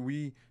 So what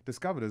we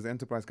discovered is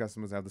enterprise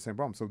customers have the same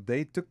problem. So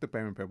they took the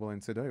Payment Pebble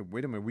and said, hey,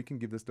 wait a minute, we can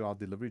give this to our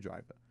delivery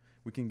driver.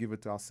 We can give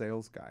it to our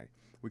sales guy.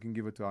 We can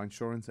give it to our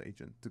insurance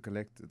agent to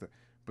collect it.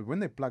 But when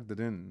they plugged it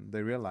in,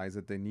 they realized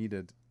that they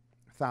needed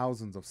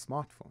thousands of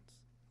smartphones.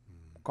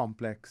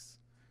 Complex,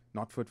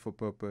 not fit for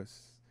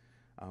purpose.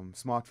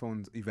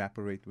 Smartphones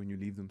evaporate when you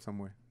leave them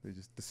somewhere. They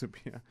just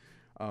disappear.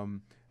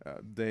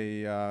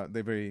 They're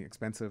very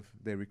expensive.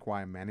 They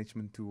require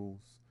management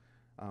tools,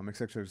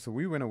 etc. So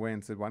we went away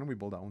and said, why don't we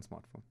build our own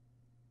smartphone?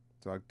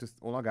 So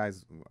all our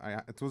guys,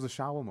 it was a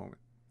shower moment.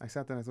 I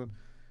sat there and I thought,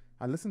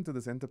 I listened to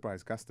this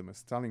enterprise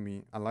customers telling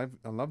me, I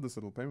love this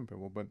little Payment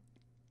Pebble, but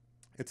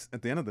it's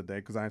at the end of the day,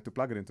 because I have to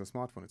plug it into a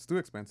smartphone, it's too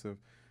expensive.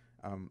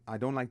 I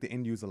don't like the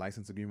end user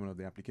license agreement of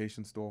the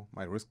application store.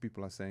 My risk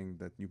people are saying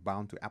that you're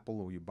bound to Apple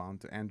or you're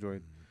bound to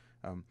Android.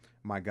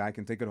 My guy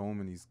can take it home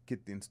and his kit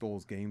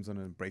installs games on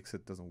it and breaks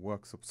it, doesn't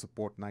work, so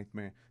support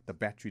nightmare. The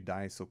battery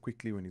dies so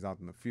quickly when he's out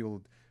in the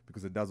field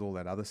because it does all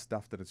that other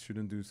stuff that it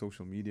shouldn't do,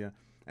 social media.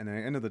 And at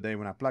the end of the day,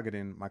 when I plug it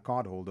in, my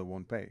card holder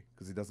won't pay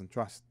because he doesn't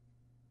trust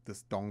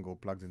this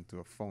dongle plugged into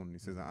a phone. He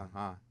says,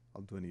 I'll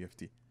do an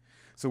EFT.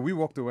 So we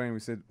walked away and we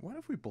said, what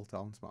if we built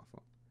our own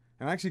smartphone?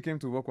 And I actually came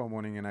to work one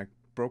morning and I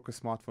broke a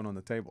smartphone on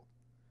the table.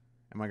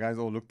 And my guys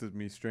all looked at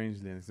me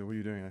strangely and said, what are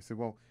you doing? I said,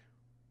 well,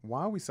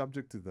 why are we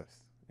subject to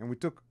this? And we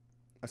took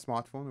a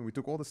smartphone and we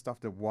took all the stuff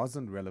that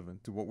wasn't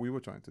relevant to what we were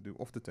trying to do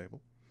off the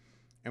table.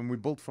 And we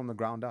built from the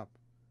ground up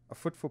a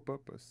fit for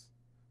purpose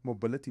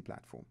mobility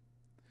platform.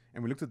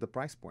 And we looked at the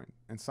price point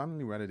and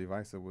suddenly we had a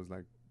device that was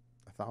like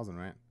 1,000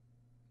 Rand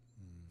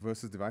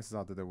versus devices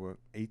out there that were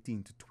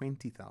 18 to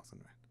 20,000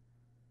 Rand.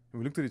 And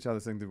we looked at each other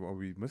saying, are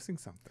we missing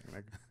something?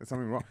 Like, is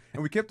something wrong?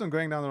 And we kept on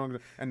going down the wrong.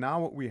 And now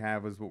what we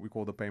have is what we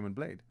call the Payment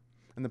Blade.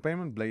 And the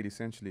Payment Blade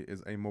essentially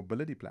is a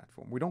mobility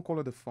platform. We don't call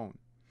it a phone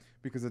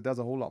because it does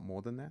a whole lot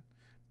more than that.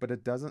 But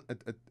it doesn't,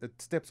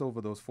 it steps over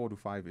those 4 to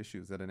 5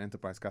 issues that an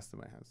enterprise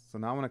customer has. So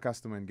now when a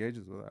customer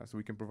engages with us,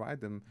 we can provide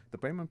them the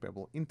Payment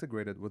Pebble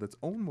integrated with its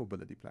own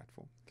mobility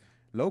platform.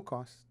 Low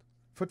cost,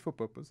 fit for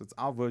purpose. It's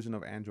our version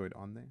of Android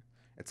on there.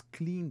 It's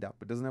cleaned up.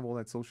 It doesn't have all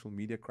that social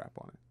media crap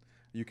on it.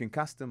 You can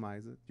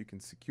customize it. You can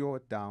secure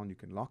it down. You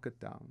can lock it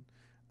down.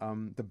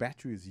 The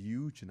battery is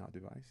huge in our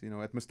device. You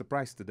know, at Mr.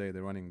 Price today,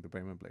 they're running the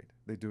Payment Blade.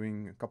 They're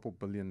doing a couple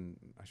billion.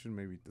 I shouldn't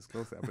maybe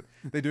disclose that, but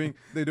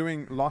they're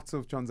doing lots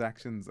of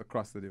transactions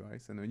across the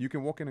device. And you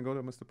can walk in and go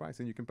to Mr. Price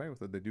and you can pay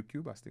with it. They do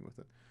queue busting with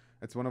it.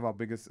 It's one of our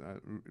biggest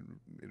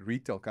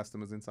retail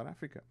customers in South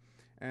Africa.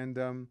 And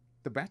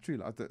the battery,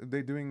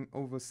 they're doing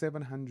over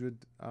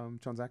 700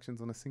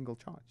 transactions on a single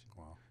charge.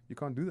 Wow. You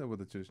can't do that with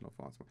a traditional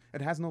smartphone.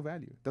 It has no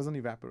value. It doesn't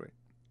evaporate.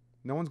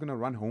 No one's going to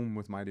run home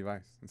with my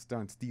device and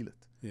start and steal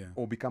it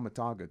or become a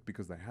target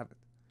because they have it.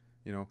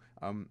 You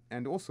know,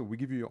 and also we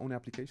give you your own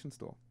application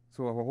store.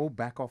 So a whole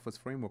back office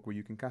framework where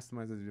you can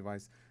customize the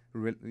device,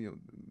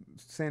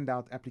 send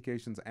out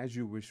applications as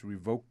you wish,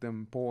 revoke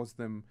them, pause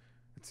them.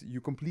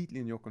 You're completely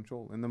in your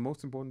control. And the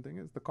most important thing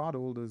is the card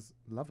holders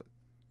love it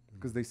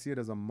because they see it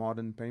as a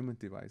modern payment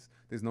device.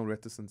 There's no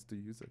reticence to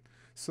use it.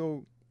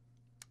 So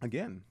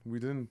again,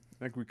 we kind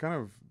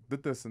of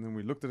did this and then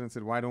we looked at it and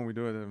said, why don't we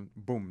do it? And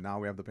boom, now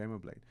we have the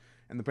Payment Blade.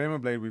 And the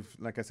Payment Blade,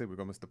 like I said, we've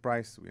got Mr.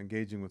 Price. We're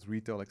engaging with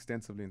retail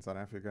extensively in South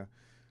Africa.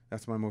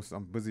 That's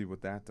I'm busy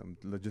with that.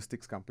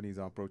 Logistics companies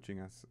are approaching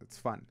us. It's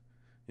fun.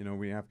 You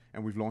know,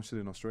 and we've launched it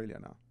in Australia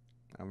now.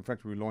 In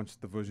fact, we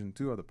launched the version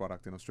 2 of the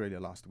product in Australia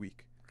last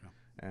week. Okay.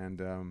 And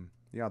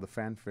the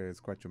fanfare is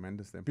quite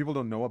tremendous there. People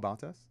don't know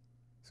about us,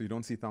 so you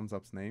don't see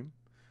Thumbzup's name.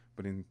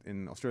 But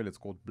in Australia, it's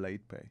called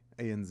Blade Pay,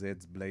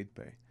 ANZ's Blade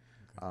Pay.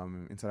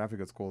 Okay. In South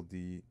Africa, it's called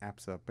the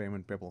Absa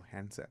Payment Pebble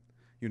handset.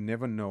 You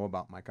never know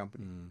about my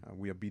company.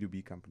 We are a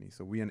B2B company,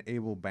 so we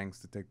enable banks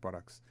to take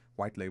products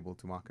white label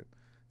to market.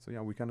 So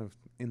yeah, we're kind of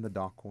in the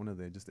dark corner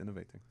there, just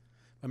innovating.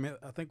 I mean,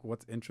 I think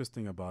what's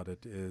interesting about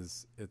it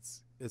is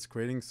it's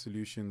creating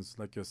solutions,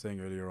 like you're saying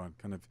earlier on.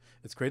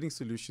 It's creating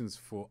solutions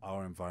for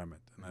our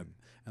environment,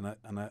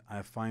 and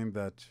I find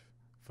that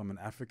from an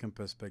African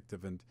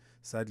perspective, and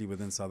sadly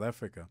within South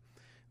Africa,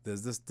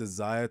 there's this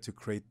desire to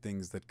create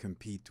things that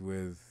compete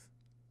with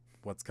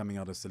what's coming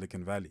out of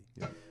Silicon Valley.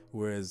 Yeah.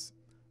 Whereas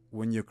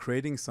when you're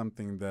creating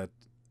something that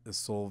is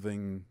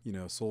solving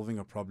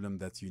a problem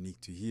that's unique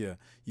to here,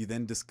 you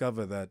then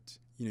discover that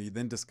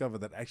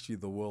actually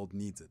the world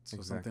needs it.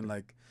 So something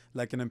like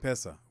an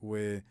M-Pesa,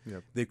 where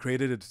they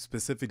created it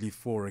specifically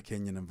for a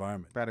Kenyan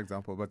environment. Bad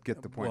example, but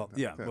get the point.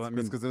 Well,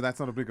 because that's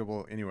not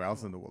applicable anywhere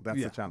else in the world.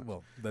 That's the challenge.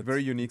 Well, that's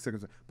very unique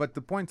circumstance. But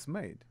the point's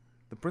made.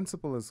 The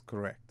principle is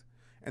correct,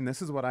 and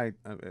this is what I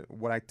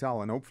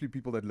tell, and hopefully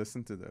people that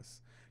listen to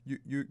this,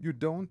 you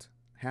don't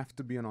have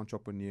to be an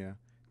entrepreneur.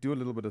 Do a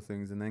little bit of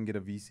things and then get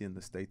a VC in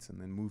the States and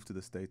then move to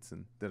the States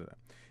and da-da-da.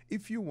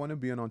 If you want to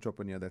be an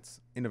entrepreneur that's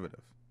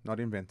innovative, not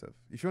inventive.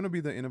 If you want to be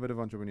the innovative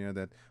entrepreneur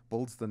that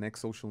builds the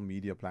next social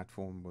media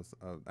platform with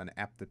an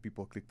app that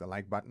people click the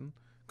like button,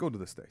 go to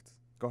the States.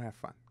 Go have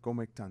fun. Go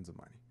make tons of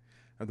money.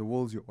 The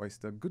world's your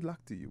oyster. Good luck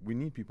to you. We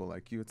need people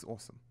like you. It's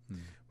awesome.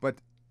 But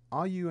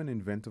are you an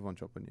inventive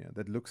entrepreneur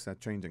that looks at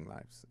changing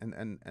lives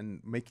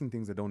and making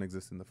things that don't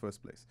exist in the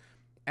first place?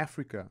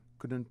 Africa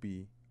couldn't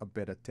be a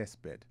better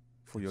test bed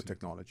for your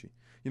technology.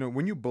 You know,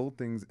 when you build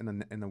things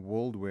in a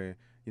world where,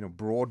 you know,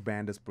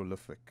 broadband is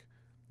prolific,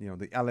 you know,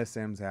 the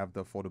LSMs have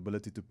the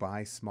affordability to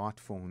buy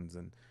smartphones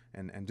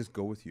and just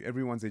go with you.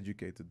 Everyone's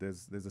educated.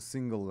 There's a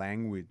single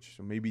language,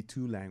 or maybe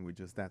two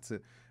languages. That's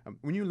it.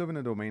 When you live in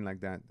a domain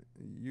like that,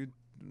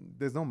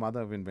 there's no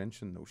mother of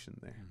invention notion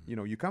there. You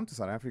know, you come to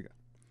South Africa,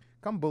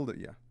 come build it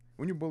here.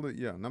 When you build it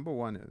here, number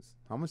one is,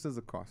 how much does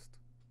it cost?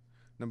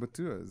 Number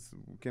two is,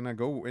 can I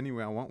go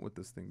anywhere I want with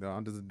this thing?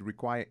 Does it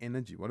require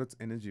energy? What are its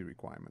energy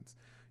requirements?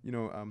 You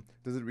know,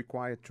 does it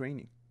require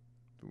training?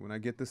 When I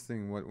get this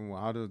thing,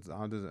 how does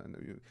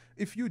it?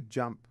 If you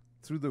jump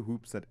through the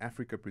hoops that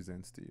Africa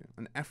presents to you,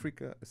 and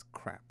Africa is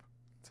crap,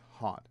 it's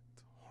hard,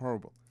 it's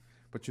horrible.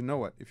 But you know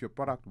what? If your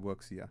product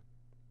works here,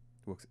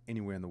 it works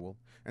anywhere in the world.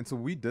 And so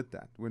we did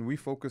that. When we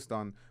focused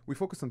on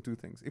two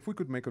things. If we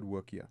could make it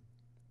work here,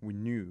 we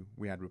knew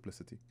we had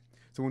replicity.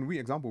 So when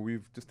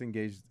we've just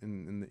engaged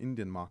in the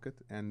Indian market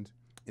and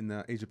in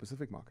the Asia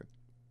Pacific market.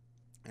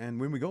 And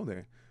when we go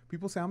there,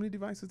 people say, how many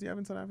devices do you have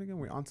in South Africa? And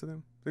we answer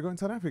them, they go, in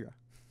South Africa.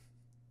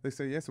 They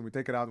say yes, and we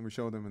take it out and we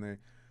show them, and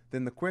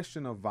then the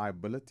question of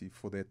viability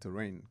for their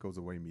terrain goes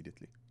away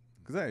immediately.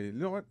 Because, hey, you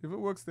know what? If it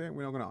works there,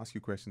 we're not going to ask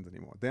you questions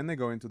anymore. Then they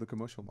go into the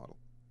commercial model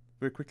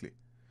very quickly.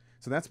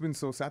 So that's been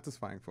so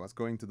satisfying for us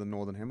going to the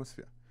Northern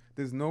Hemisphere.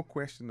 There's no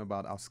question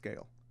about our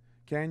scale.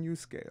 Can you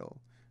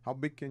scale? How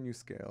big can you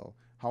scale?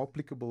 How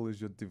applicable is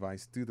your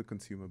device to the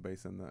consumer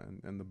base and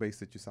the base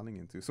that you're selling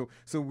into? So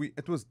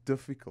it was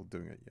difficult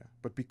doing it here.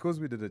 But because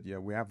we did it here,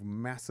 we have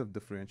massive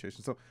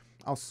differentiation. So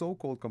our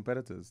so-called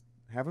competitors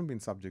haven't been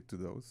subject to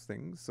those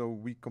things, so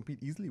we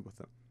compete easily with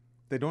them.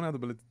 They don't have the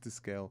ability to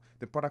scale.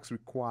 Their products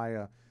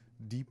require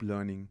deep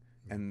learning,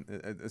 and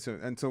so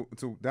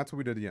that's what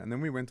we did here. And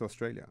then we went to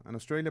Australia, and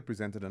Australia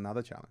presented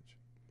another challenge.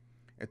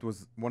 It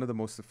was one of the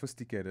most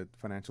sophisticated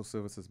financial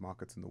services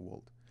markets in the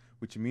world,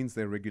 which means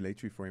their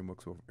regulatory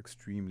frameworks were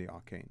extremely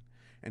arcane.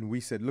 And we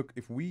said, look,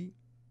 if we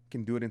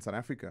can do it in South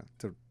Africa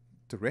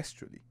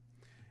terrestrially,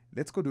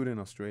 let's go do it in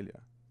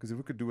Australia. Because if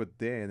we could do it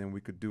there, then we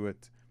could do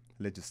it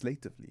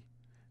legislatively.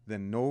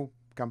 Then no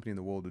company in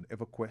the world would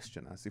ever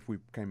question us if we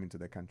came into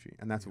their country.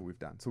 And that's what we've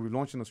done. So we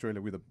launched in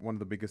Australia. We're one of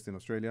the biggest in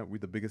Australia. We're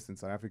the biggest in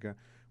South Africa.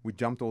 We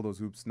jumped all those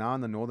hoops. Now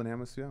in the Northern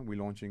Hemisphere, we're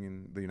launching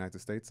in the United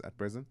States at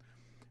present.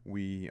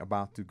 We're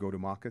about to go to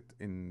market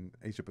in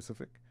Asia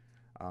Pacific,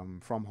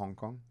 from Hong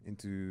Kong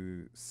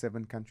into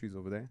 7 countries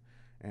over there.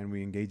 And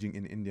we're engaging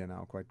in India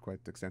now quite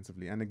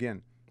extensively. And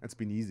again, it's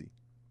been easy.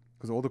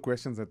 Because all the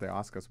questions that they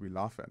ask us, we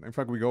laugh at. In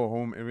fact, we go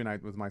home every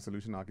night with my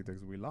solution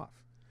architects, we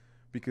laugh.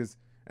 Because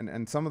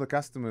And some of the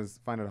customers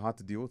find it hard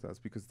to deal with us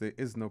because there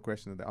is no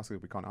question that they ask us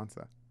we can't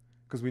answer.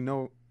 Because we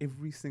know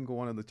every single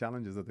one of the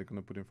challenges that they're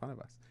going to put in front of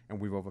us. And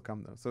we've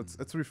overcome those. So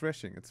it's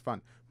refreshing. It's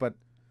fun. But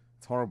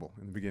it's horrible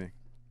in the beginning.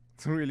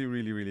 It's really,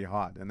 really, really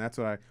hard. And that's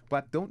why.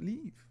 But don't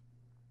leave.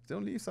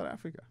 Don't leave South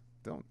Africa.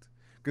 Don't.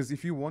 Because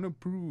if you want to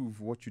prove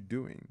what you're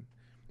doing,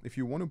 if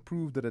you want to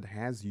prove that it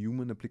has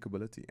human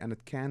applicability and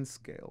it can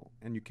scale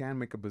and you can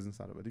make a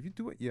business out of it, if you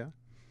do it, yeah.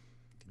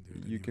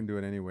 You can do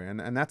it anyway.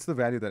 And that's the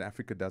value that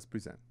Africa does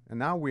present. And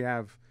now we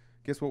have,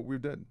 guess what we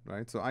did,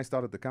 right? So I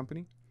started the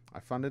company. I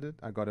funded it.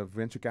 I got a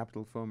venture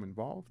capital firm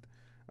involved.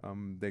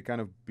 They kind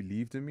of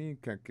believed in me,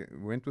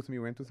 went with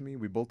me.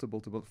 We built it,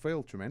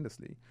 failed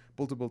tremendously.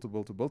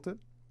 Built it.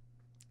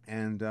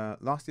 And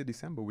last year,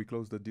 December, we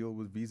closed a deal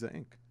with Visa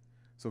Inc.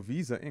 So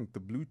Visa Inc., the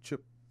blue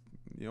chip,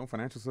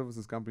 financial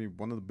services company,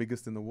 one of the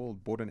biggest in the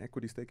world, bought an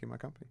equity stake in my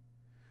company.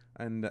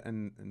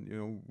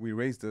 And we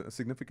raised a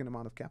significant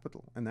amount of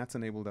capital, and that's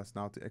enabled us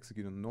now to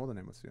execute in the Northern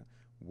Hemisphere.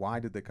 Why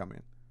did they come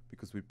in?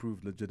 Because we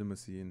proved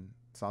legitimacy in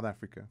South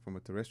Africa from a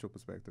terrestrial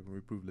perspective, and we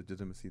proved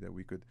legitimacy that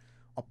we could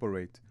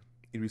operate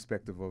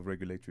irrespective of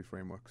regulatory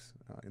frameworks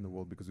in the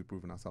world because we've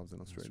proven ourselves in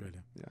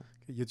Australia. Yeah.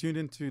 Okay, you're tuned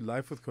into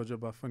Live with Kojo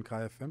Baffoe and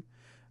Kai FM.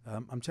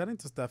 I'm chatting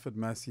to Stafford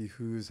Masie,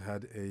 who's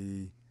had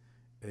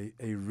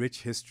a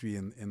rich history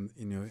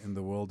in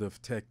the world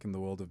of tech, in the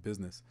world of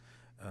business.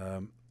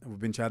 We've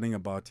been chatting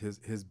about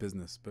his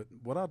business, but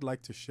what I'd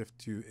like to shift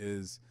to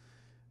is,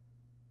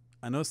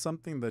 I know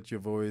something that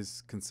you've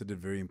always considered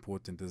very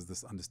important is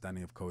this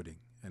understanding of coding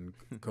and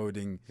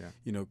coding,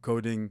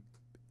 coding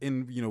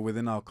in,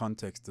 within our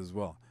context as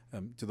well,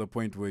 to the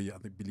point where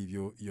I believe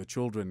your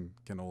children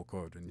can all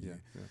code and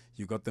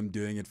you got them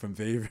doing it from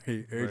very,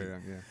 very early.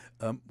 Very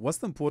young, what's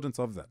the importance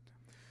of that?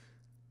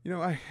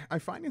 I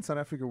find in South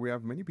Africa we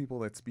have many people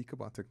that speak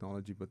about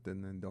technology but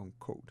then don't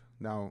code.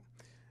 Now,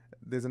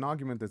 there's an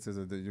argument that says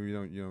that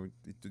you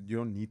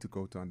don't need to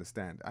code to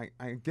understand.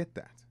 I get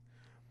that.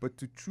 But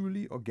to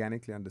truly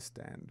organically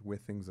understand where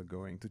things are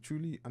going, to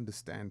truly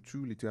understand,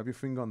 to have your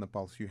finger on the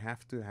pulse, you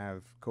have to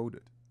have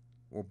coded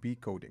or be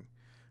coding.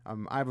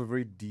 I have a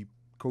very deep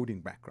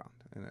coding background,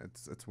 and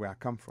it's where I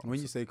come from. When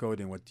you say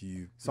coding, what do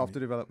you... Software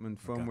development,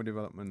 firmware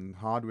development,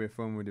 hardware,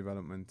 firmware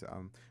development.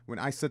 When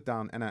I sit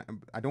down, and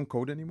I don't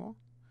code anymore,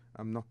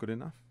 I'm not good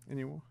enough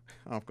anymore.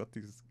 I've got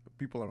these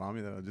people around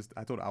me that are just,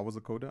 I thought I was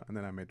a coder, and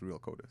then I met real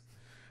coders.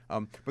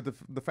 But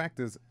the fact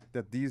is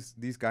that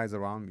these guys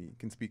around me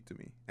can speak to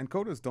me. And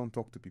coders don't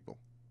talk to people.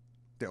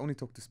 They only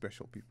talk to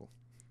special people.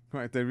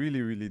 Right? They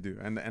really, really do.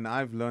 And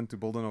I've learned to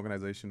build an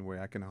organization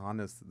where I can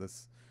harness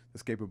this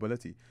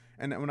capability.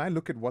 And when I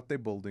look at what they're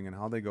building and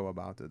how they go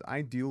about it,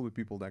 I deal with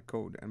people that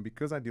code. And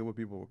because I deal with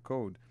people with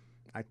code,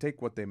 I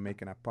take what they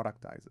make and I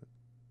productize it.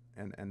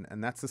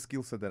 And that's the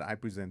skill set that I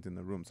present in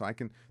the room. So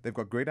they've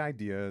got great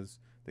ideas,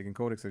 they can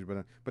code,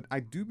 etc. But I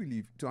do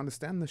believe to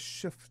understand the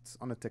shifts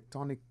on a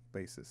tectonic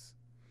basis,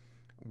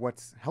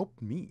 what's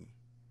helped me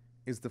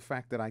is the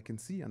fact that I can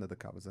see under the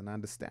covers and I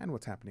understand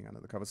what's happening under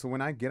the covers. So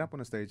when I get up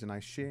on a stage and I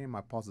share my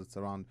posits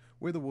around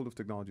where the world of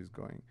technology is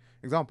going,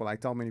 example, I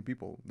tell many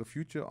people, the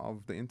future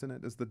of the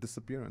internet is the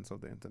disappearance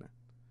of the internet.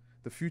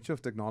 The future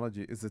of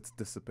technology is its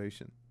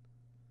dissipation.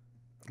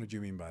 What do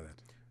you mean by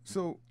that?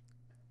 So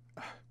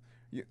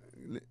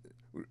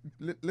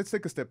let's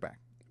take a step back.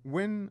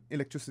 When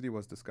electricity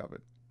was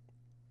discovered,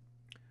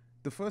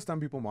 the first time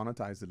people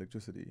monetized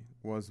electricity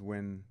was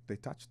when they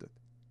touched it.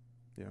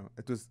 You know,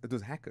 it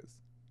was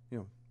hackers, you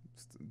know,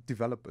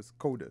 developers,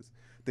 coders.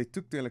 They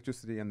took the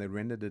electricity and they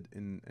rendered it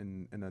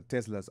in a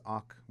Tesla's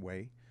Arc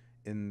way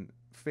in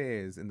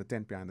fairs in the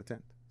tent behind the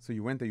tent. So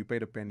you went there, you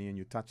paid a penny, and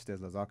you touched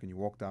Tesla's Arc, and you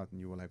walked out,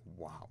 and you were like,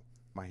 wow,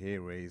 my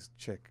hair raised,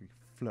 check,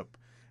 flip.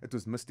 It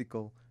was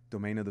mystical,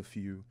 domain of the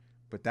few.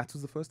 But that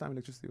was the first time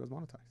electricity was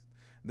monetized.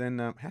 Then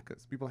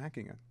hackers, people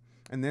hacking it.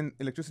 And then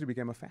electricity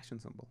became a fashion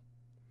symbol.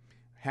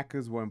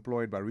 Hackers were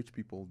employed by rich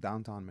people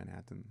downtown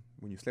Manhattan.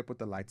 When you slept with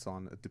the lights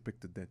on, it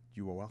depicted that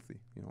you were wealthy.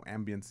 You know,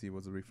 ambiency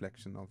was a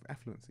reflection of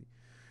affluency.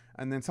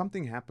 And then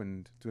something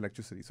happened to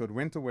electricity. So it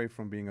went away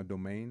from being a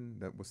domain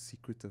that was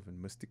secretive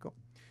and mystical.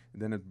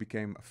 And then it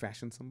became a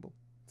fashion symbol.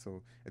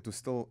 So it was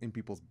still in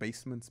people's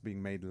basements,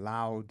 being made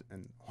loud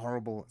and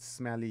horrible,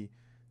 smelly,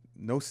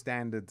 no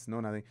standards, no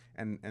nothing,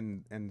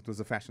 and it was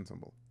a fashion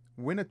symbol.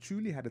 When it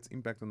truly had its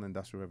impact on the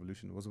Industrial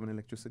Revolution was when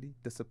electricity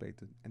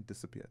dissipated and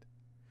disappeared.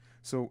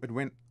 So it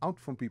went out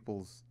from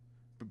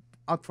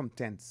out from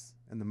tents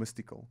and the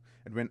mystical.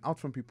 It went out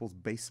from people's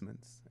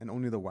basements and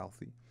only the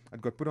wealthy.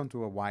 It got put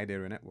onto a wide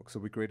area network. So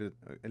we created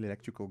an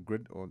electrical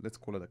grid, or let's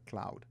call it a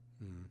cloud,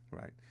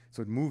 right?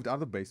 So it moved out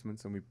of the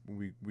basements, and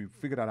we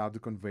figured out how to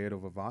convey it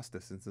over vast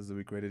distances. So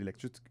we created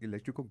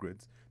electrical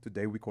grids.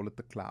 Today we call it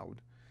the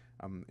cloud.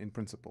 In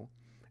principle.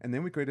 And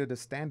then we created a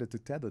standard to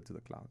tether to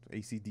the cloud,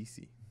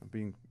 AC/DC. I'm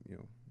being,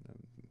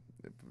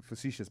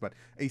 facetious, but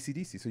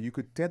AC/DC. So you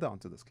could tether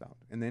onto this cloud.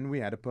 And then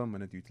we had a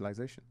permanent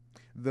utilization.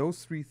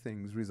 Those three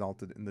things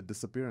resulted in the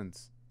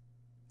disappearance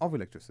of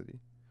electricity,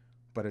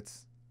 but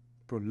it's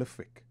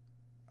prolific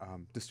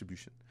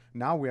distribution.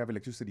 Now we have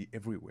electricity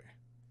everywhere,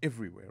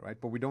 right?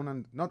 But we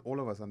don't, not all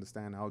of us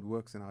understand how it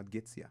works and how it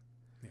gets here.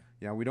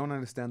 Yeah, we don't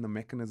understand the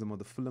mechanism of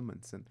the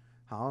filaments and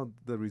how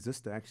the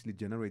resistor actually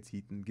generates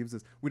heat and gives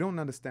us. We don't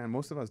understand.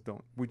 Most of us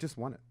don't. We just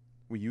want it.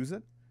 We use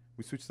it.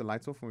 We switch the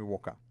lights off and we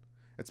walk out.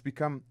 It's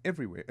become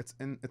everywhere. It's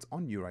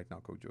on you right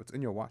now, Kojo. It's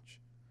in your watch.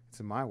 It's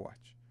in my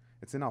watch.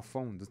 It's in our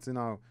phones. It's in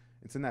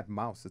that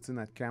mouse. It's in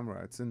that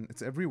camera.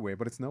 It's everywhere,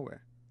 but it's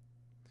nowhere.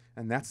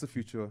 And that's the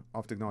future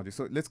of technology.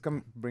 So let's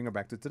bring it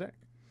back to today.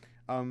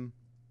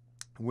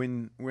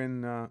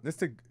 Let's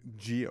take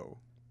geo,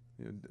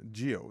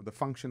 the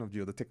function of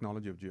geo, the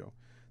technology of geo.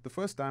 The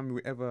first time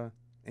we ever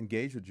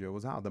engaged with geo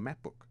was how? The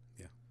map book.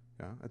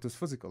 Yeah. It was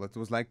physical. It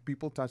was like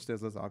people touched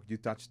Tesla's Arc. You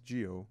touched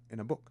geo in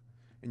a book,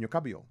 in your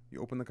cubbyhole.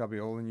 You open the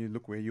cubbyhole and you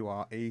look where you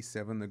are,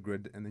 A7, the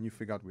grid, and then you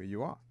figure out where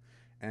you are.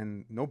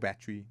 And no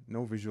battery,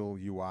 no visual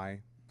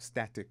UI,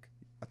 static,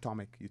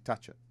 atomic, you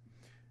touch it.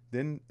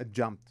 Then it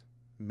jumped.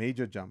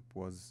 Major jump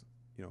was,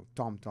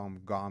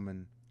 TomTom,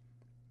 Garmin,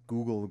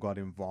 Google got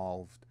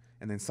involved.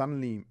 And then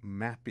suddenly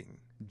mapping,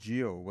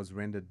 geo, was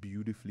rendered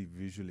beautifully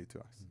visually to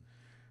us.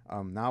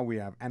 Now we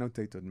have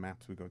annotated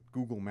maps. We got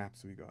Google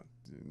Maps. We got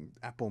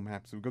Apple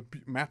Maps. We got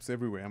maps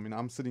everywhere. I mean,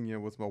 I'm sitting here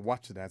with my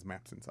watch that has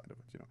maps inside of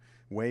it.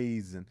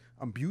 Waze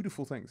and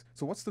beautiful things.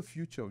 So what's the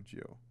future of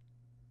geo?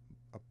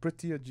 A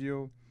prettier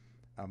geo,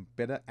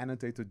 better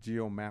annotated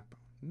geo map?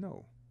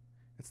 No,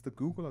 it's the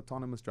Google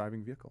autonomous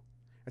driving vehicle.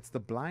 It's the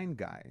blind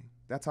guy.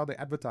 That's how they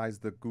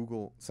advertised the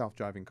Google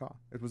self-driving car.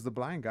 It was the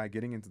blind guy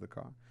getting into the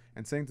car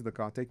and saying to the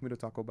car, "Take me to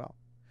Taco Bell."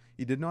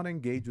 He did not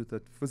engage with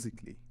it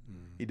physically.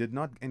 He did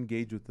not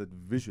engage with it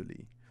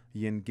visually.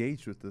 He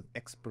engaged with it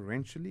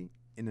experientially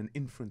in an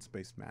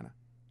inference-based manner.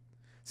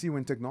 See,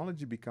 when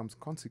technology becomes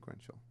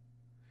consequential,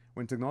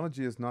 when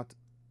technology is not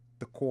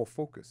the core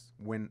focus,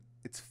 when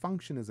its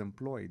function is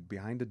employed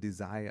behind a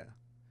desire,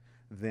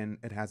 then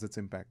it has its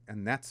impact.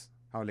 And that's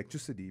how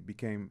electricity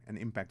became an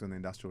impact on the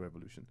Industrial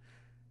Revolution.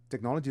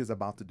 Technology is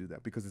about to do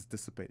that because it's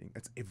dissipating.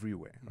 It's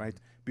everywhere, right?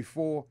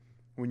 Before,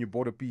 when you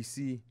bought a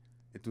PC,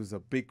 it was a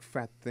big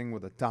fat thing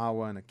with a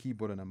tower and a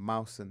keyboard and a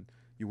mouse, and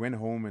You went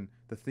home and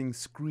the thing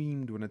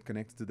screamed when it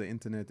connected to the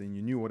internet, and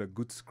you knew what a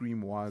good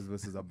scream was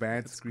versus a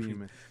bad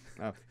scream.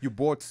 And, you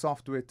bought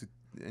software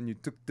and you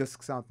took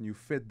discs out and you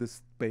fed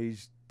this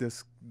beige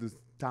disc, this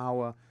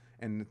tower,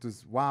 and it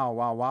was wow,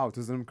 wow, wow. It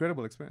was an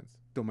incredible experience.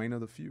 Domain of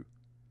the few.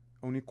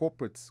 Only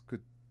corporates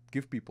could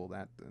give people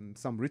that, and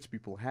some rich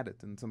people had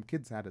it, and some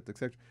kids had it,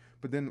 etc.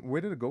 But then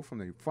where did it go from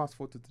there? You fast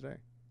forward to today.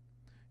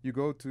 You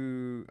go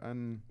to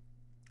an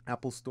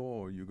Apple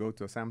store, or you go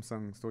to a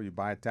Samsung store, you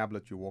buy a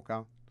tablet, you walk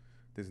out.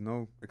 There's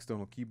no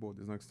external keyboard,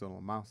 there's no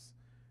external mouse.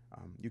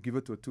 You give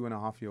it to a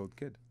 2.5-year-old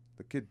kid.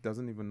 The kid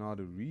doesn't even know how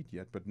to read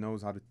yet, but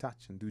knows how to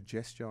touch and do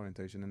gesture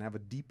orientation and have a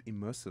deep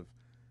immersive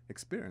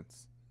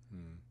experience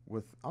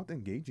without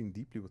engaging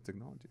deeply with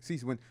technology. See,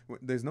 when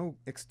there's no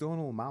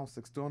external mouse,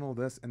 external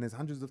this, and there's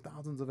hundreds of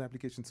thousands of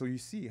applications. So you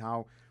see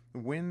how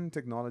when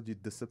technology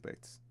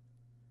dissipates,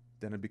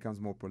 then it becomes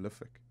more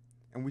prolific.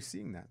 And we're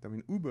seeing that. I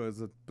mean, Uber is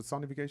a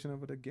personification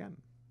of it again.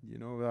 You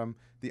know,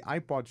 the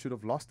iPod should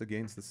have lost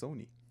against the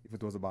Sony if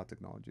it was about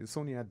technology. The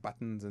Sony had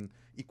buttons and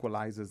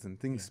equalizers and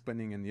things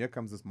spinning, and here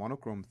comes this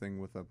monochrome thing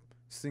with a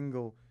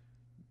single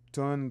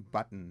turn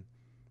button,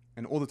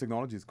 and all the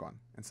technology is gone,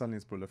 and suddenly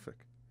it's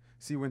prolific.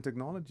 See, when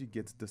technology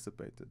gets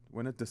dissipated,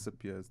 when it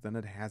disappears, then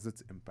it has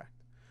its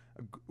impact.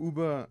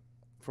 Uber,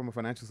 from a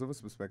financial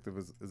service perspective,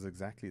 is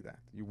exactly that.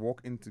 You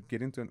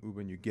get into an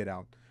Uber and you get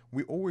out.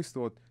 We always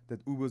thought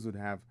that Ubers would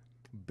have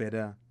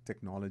better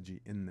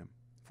technology in them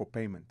for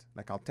payment.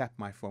 Like, I'll tap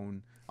my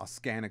phone, I'll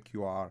scan a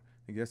QR,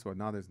 and guess what?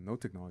 Now there's no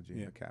technology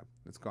in the cab.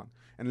 It's gone.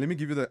 And let me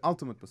give you the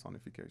ultimate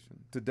personification.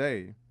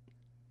 Today,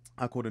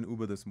 I called an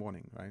Uber this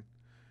morning, right?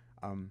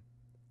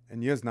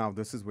 And years now,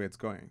 this is where it's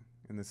going.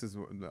 And this is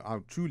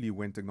how truly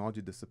when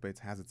technology dissipates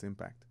has its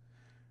impact.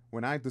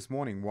 This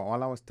morning,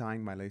 while I was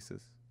tying my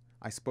laces,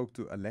 I spoke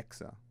to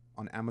Alexa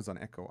on Amazon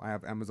Echo. I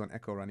have Amazon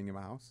Echo running in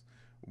my house.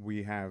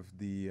 We have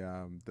the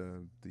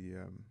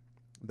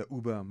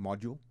Uber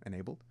module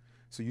enabled.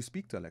 So you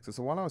speak to Alexa.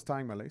 So while I was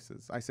tying my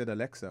laces, I said,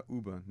 Alexa,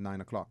 Uber,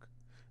 9 o'clock.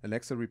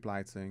 Alexa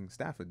replied saying,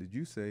 Stafford, did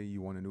you say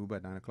you want an Uber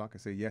at 9 o'clock? I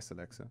say, yes,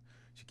 Alexa.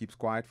 She keeps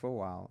quiet for a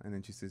while, and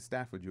then she says,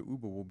 Stafford, your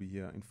Uber will be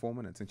here in 4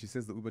 minutes. And she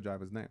says the Uber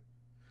driver's name.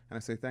 And I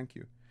say, thank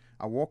you.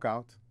 I walk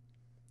out.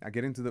 I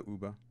get into the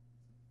Uber.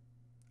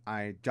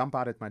 I jump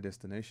out at my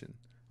destination.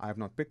 I have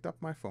not picked up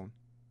my phone.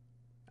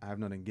 I have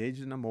not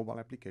engaged in a mobile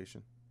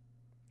application.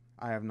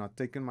 I have not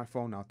taken my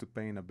phone out to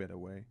pay in a better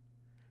way.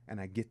 And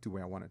I get to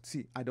where I want it.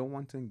 See, I don't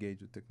want to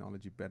engage with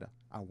technology better.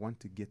 I want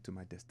to get to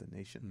my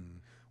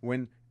destination.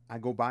 When I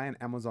go buy an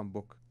Amazon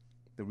book,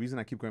 the reason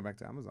I keep going back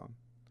to Amazon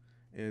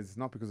is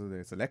not because of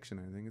their selection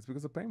or anything. It's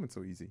because the payment's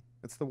so easy.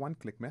 It's the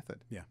one-click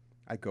method. Yeah.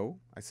 I go,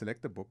 I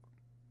select the book,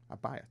 I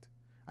buy it.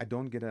 I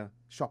don't get a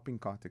shopping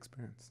cart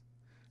experience.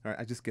 Right?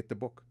 I just get the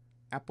book.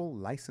 Apple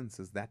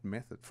licenses that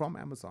method from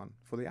Amazon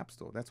for the App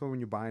Store. That's why when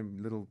you buy a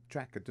little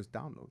track, it just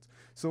downloads.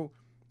 So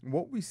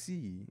what we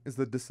see is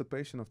the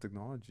dissipation of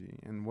technology,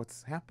 and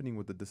what's happening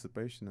with the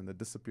dissipation and the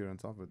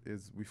disappearance of it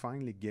is we're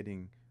finally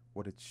getting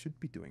what it should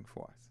be doing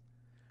for us,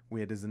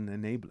 where it is an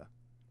enabler.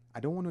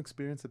 I don't want to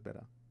experience it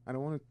better. I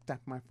don't want to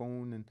tap my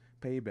phone and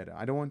pay better.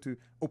 I don't want to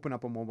open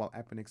up a mobile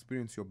app and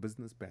experience your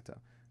business better.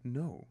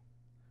 No.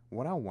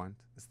 What I want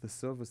is the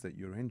service that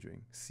you're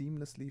rendering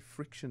seamlessly,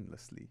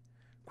 frictionlessly,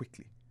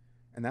 quickly.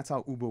 And that's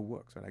how Uber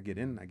works, right? I get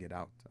in, I get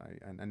out.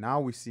 And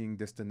now we're seeing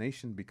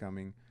destination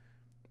becoming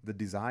the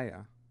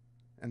desire,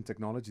 and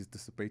technology is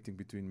dissipating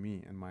between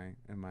me and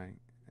my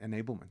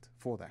enablement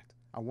for that.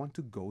 I want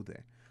to go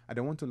there. I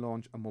don't want to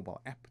launch a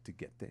mobile app to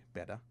get there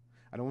better.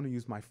 I don't want to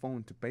use my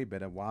phone to pay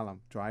better while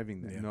I'm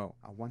driving there. Yeah. No,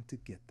 I want to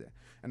get there.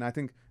 And I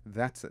think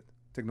that's it.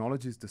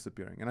 Technology is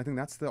disappearing. And I think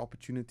that's the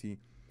opportunity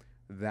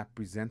that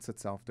presents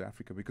itself to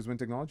Africa, because when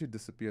technology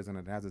disappears and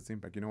it has its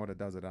impact, you know what it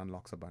does? It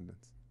unlocks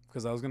abundance.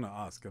 Because I was going to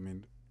ask, I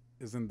mean,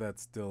 isn't that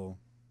still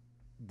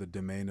the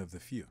domain of the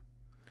few?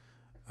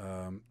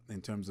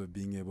 In terms of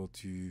being able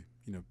to, you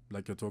know,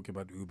 like you're talking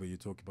about Uber, you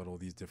talk about all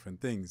these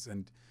different things,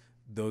 and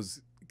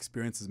those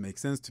experiences make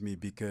sense to me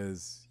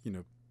because, you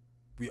know,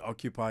 we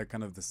occupy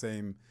kind of the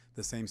same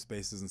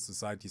spaces in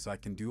society, so I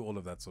can do all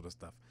of that sort of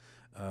stuff.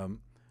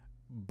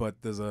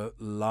 But there's a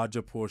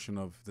larger portion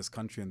of this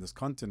country and this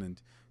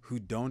continent who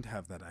don't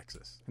have that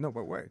access. No,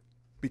 but wait.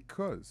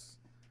 Because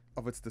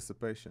of its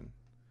dissipation,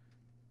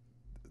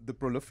 the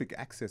prolific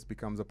access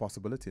becomes a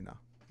possibility now.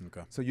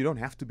 Okay. So you don't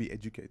have to be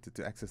educated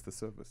to access the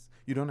service.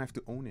 You don't have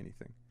to own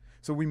anything.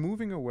 So we're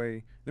moving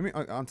away. Let me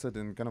answer it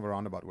in kind of a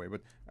roundabout way.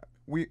 But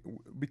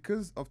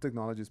because of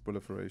technology's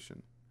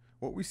proliferation,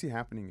 what we see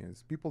happening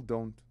is people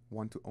don't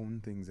want to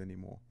own things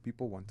anymore.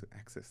 People want to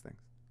access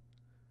things.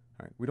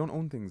 Right? We don't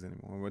own things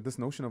anymore. This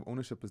notion of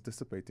ownership is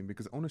dissipating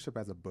because ownership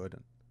has a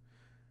burden.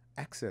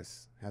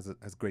 Access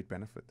has great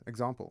benefit.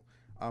 Example,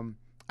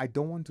 I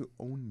don't want to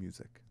own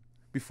music.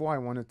 Before I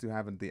wanted to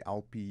have the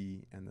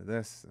LP and the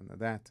this and the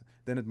that.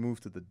 Then it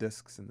moved to the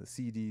discs and the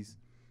CDs.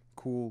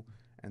 Cool.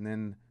 And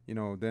then,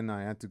 then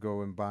I had to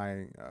go and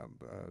buy,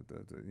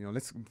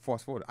 let's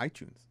fast forward,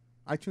 iTunes.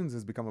 iTunes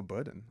has become a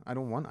burden. I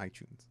don't want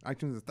iTunes.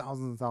 iTunes has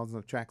thousands and thousands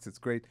of tracks. It's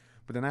great,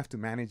 but then I have to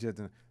manage it.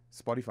 And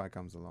Spotify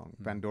comes along,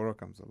 Pandora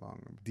comes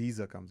along,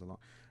 Deezer comes along.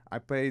 I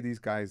pay these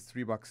guys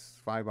 $3,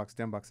 $5,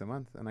 $10 a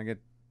month, and I get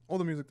all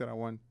the music that I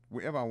want,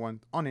 wherever I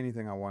want, on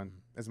anything I want,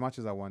 as much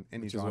as I want,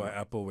 any Which is genre. why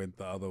Apple went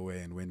the other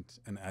way and went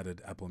and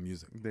added Apple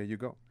Music. There you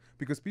go.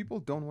 Because people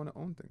don't want to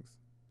own things.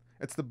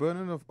 It's the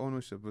burden of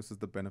ownership versus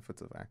the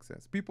benefits of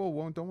access. People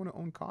don't want to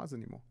own cars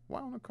anymore. Why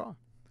own a car?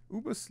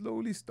 Uber's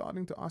slowly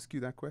starting to ask you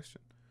that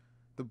question.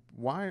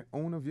 Why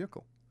own a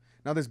vehicle?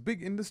 Now, there's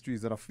big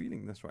industries that are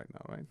feeling this right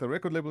now, right? The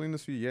record label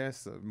industry,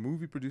 yes.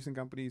 Movie producing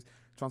companies,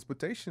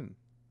 transportation,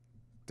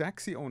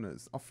 taxi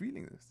owners are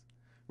feeling this.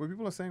 Where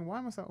people are saying,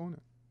 why must I own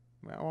it?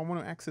 Well, I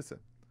want to access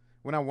it.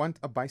 When I want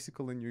a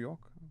bicycle in New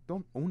York,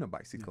 don't own a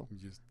bicycle.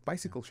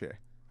 Bicycle share.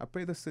 I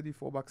pay the city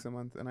 $4 a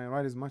month, and I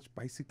ride as much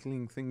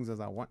bicycling things as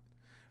I want,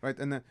 right?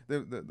 And then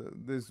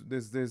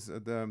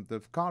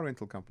the car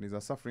rental companies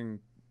are suffering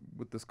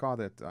with this car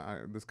that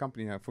this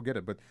company, I forget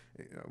it, but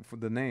for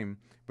the name,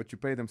 but you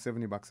pay them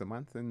 $70 a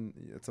month, and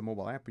it's a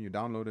mobile app, and you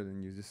download it,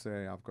 and you just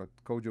say, I've got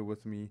Kojo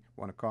with me,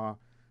 want a car.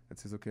 It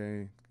says,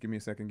 okay, give me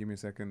a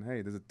second.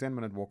 Hey, there's a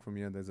 10-minute walk from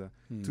here. There's a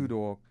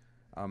 2-door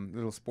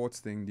little sports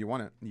thing. Do you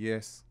want it?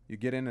 Yes. You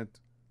get in it.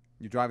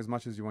 You drive as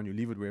much as you want. You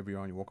leave it wherever you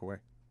are, and you walk away.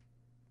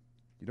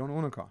 You don't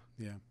own a car.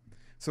 Yeah.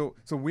 So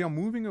we are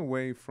moving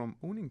away from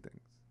owning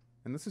things.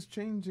 And this is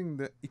changing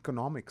the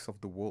economics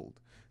of the world.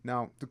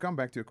 Now, to come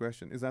back to your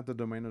question, is that the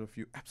domain of the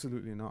few?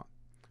 Absolutely not.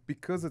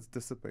 Because it's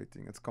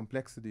dissipating, its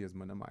complexity is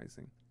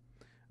minimizing.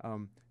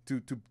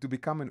 To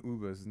become an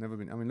Uber has never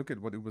been, look at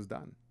what Uber's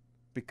done.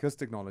 Because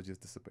technology is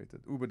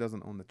dissipated. Uber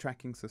doesn't own the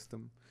tracking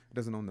system. It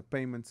doesn't own the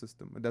payment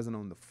system. It doesn't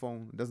own the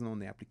phone. It doesn't own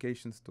the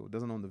application store. It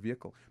doesn't own the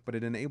vehicle. But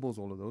it enables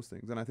all of those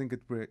things. And I think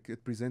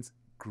it presents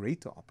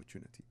greater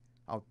opportunity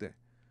out there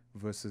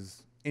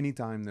versus any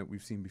time that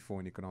we've seen before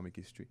in economic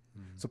history.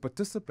 So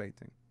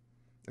participating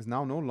is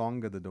now no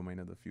longer the domain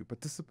of the few.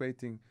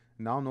 Participating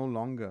now no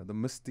longer, the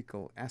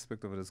mystical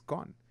aspect of it is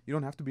gone. You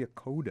don't have to be a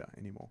coder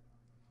anymore.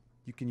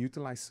 You can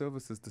utilize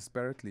services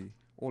disparately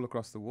all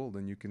across the world,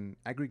 and you can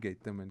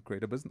aggregate them and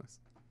create a business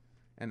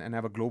and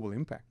have a global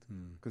impact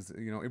because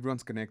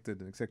everyone's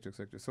connected, et cetera, et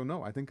cetera. So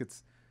no, I think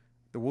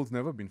the world's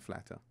never been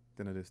flatter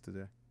than it is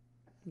today.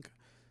 Okay.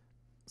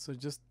 So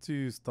just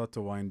to start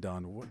to wind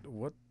down,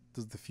 what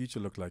does the future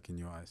look like in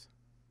your eyes?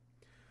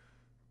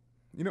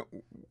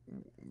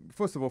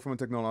 First of all, from a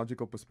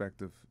technological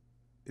perspective,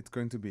 it's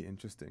going to be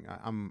interesting.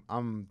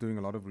 I'm doing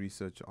a lot of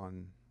research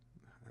on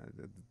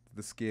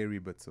the scary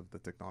bits of the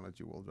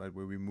technology world, right?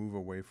 Where we move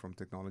away from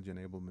technology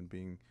enablement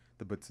being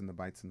the bits and the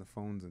bytes and the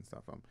phones and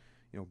stuff.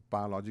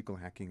 Biological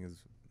hacking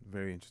is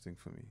very interesting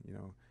for me.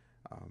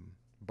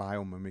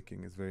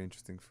 Biomimicking is very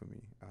interesting for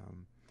me.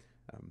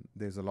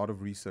 There's a lot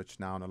of research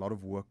now and a lot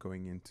of work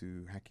going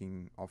into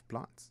hacking of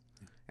plants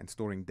and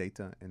storing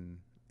data in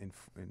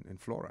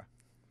flora,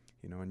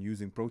 and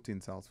using protein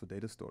cells for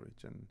data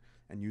storage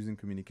and using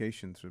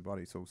communication through the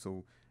body.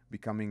 So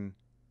becoming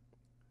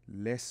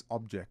less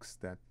objects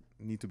that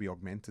need to be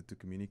augmented to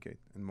communicate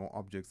and more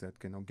objects that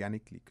can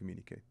organically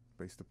communicate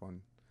based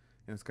upon,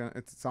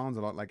 it sounds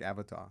a lot like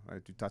Avatar,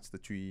 right? You touch the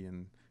tree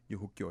and you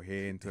hook your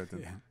hair into it.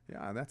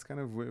 And that's kind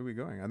of where we're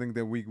going. I think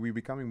that we're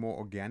becoming more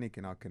organic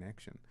in our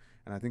connection.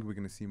 And I think we're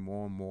going to see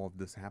more and more of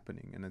this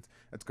happening. And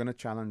it's going to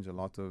challenge a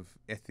lot of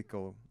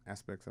ethical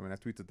aspects. I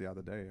tweeted the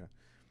other day,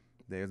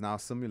 they is now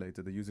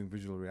simulated, they're using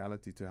visual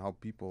reality to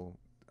help people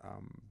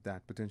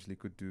that potentially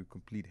could do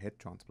complete head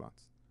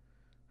transplants.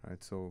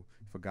 Right, so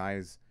if a guy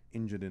is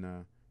injured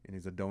and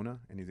he's a donor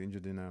and he's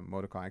injured in a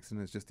motor car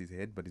accident, it's just his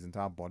head, but his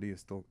entire body is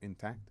still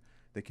intact.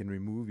 They can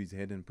remove his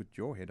head and put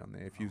your head on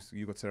there. If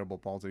you got cerebral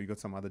palsy or you got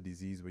some other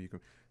disease where you can,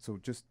 so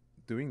just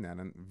doing that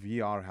and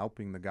VR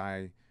helping the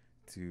guy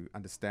to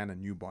understand a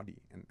new body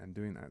and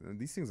doing that. And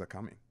these things are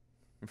coming.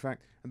 In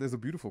fact, there's a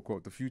beautiful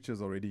quote: "The future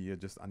is already here,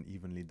 just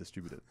unevenly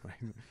distributed."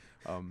 Right?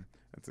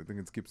 I think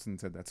it's Gibson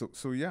said that.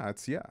 So yeah,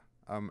 it's here.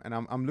 And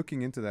I'm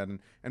looking into that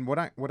and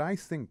what I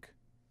think.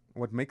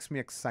 What makes me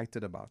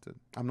excited about it,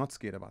 I'm not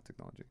scared about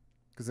technology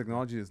because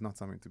technology is not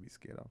something to be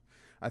scared of.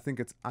 I think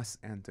it's us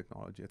and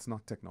technology. It's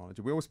not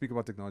technology. We always speak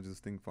about technology as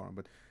a thing for them,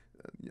 but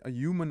a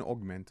human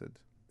augmented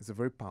is a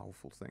very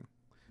powerful thing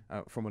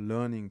from a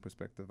learning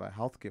perspective, a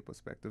healthcare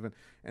perspective.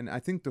 And I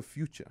think the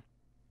future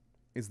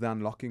is the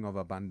unlocking of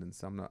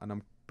abundance.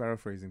 I'm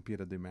paraphrasing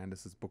Peter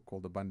Diamandis' book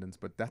called Abundance,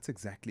 but that's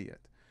exactly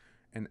it.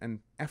 And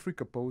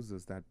Africa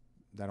poses that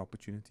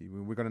opportunity.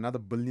 We've got another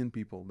billion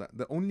people.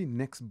 The only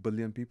next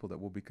billion people that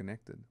will be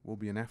connected will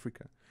be in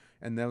Africa.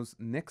 And those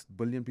next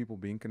billion people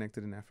being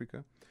connected in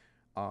Africa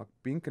are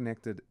being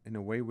connected in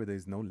a way where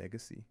there's no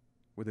legacy,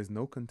 where there's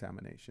no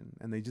contamination,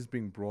 and they're just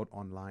being brought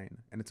online.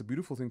 And it's a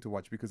beautiful thing to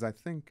watch because I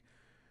think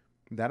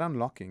that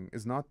unlocking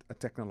is not a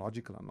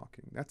technological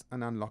unlocking. That's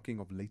an unlocking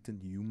of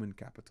latent human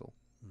capital,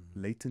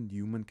 latent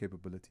human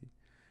capability.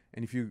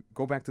 And if you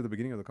go back to the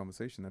beginning of the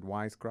conversation, that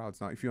wise crowds,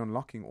 now if you're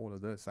unlocking all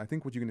of this, I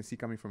think what you're going to see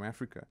coming from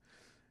Africa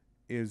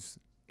is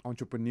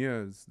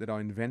entrepreneurs that are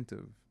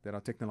inventive, that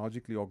are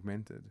technologically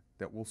augmented,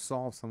 that will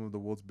solve some of the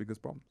world's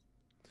biggest problems.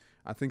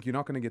 I think you're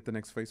not going to get the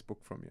next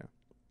Facebook from here.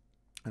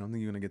 I don't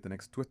think you're going to get the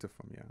next Twitter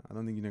from here. I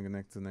don't think you're going to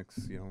get the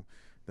next,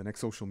 the next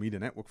social media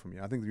network from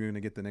here. I think you're going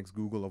to get the next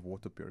Google of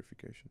water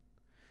purification.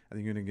 I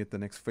think you're going to get the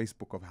next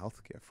Facebook of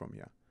healthcare from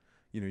here.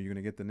 You're going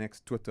to get the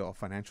next Twitter of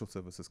financial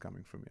services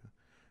coming from here.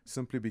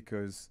 Simply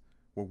because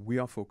what we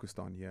are focused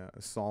on here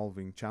is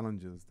solving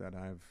challenges that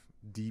have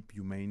deep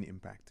humane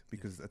impact.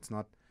 Because it's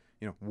not,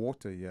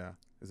 water here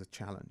is a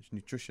challenge.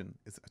 Nutrition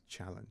is a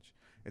challenge.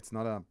 It's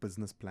not a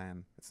business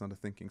plan. It's not a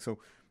thinking. So,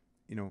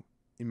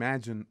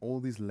 imagine all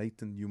these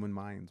latent human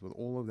minds with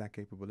all of that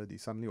capability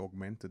suddenly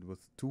augmented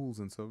with tools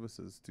and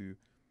services to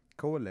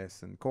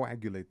coalesce and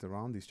coagulate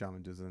around these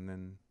challenges and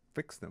then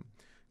fix them,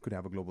 could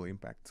have a global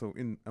impact. So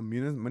in a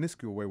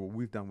minuscule way, what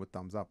we've done with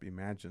Thumbzup,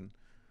 imagine,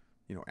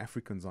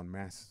 Africans en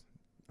masse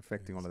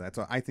affecting all of that.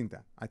 So I think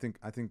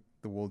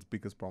the world's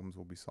biggest problems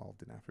will be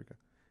solved in Africa.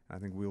 And I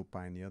think we'll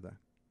pioneer that.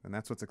 And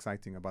that's what's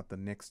exciting about the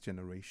next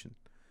generation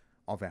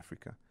of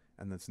Africa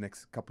and this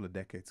next couple of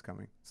decades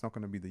coming. It's not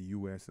going to be the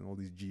US and all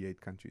these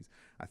G8 countries.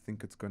 I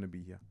think it's going to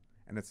be here.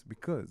 And it's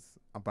because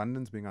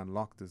abundance being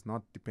unlocked is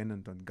not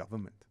dependent on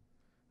government.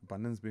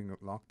 Abundance being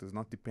unlocked is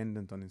not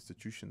dependent on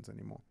institutions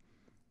anymore.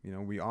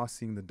 We are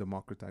seeing the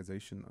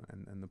democratization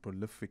and the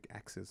prolific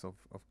access of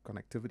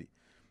connectivity.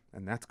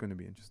 And that's going to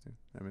be interesting.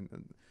 I mean,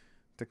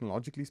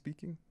 technologically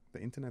speaking,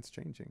 the internet's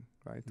changing,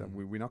 right?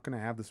 We're not going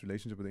to have this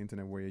relationship with the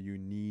internet where you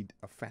need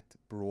a fat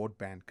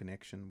broadband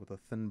connection with a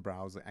thin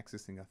browser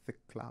accessing a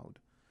thick cloud.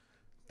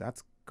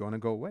 That's going to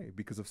go away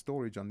because of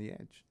storage on the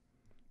edge.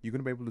 You're going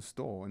to be able to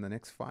store in the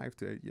next 5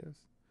 to 8 years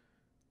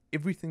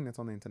everything that's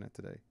on the internet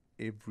today.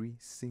 Every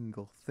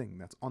single thing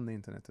that's on the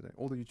internet today.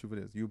 All the YouTube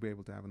videos you'll be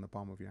able to have in the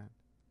palm of your hand.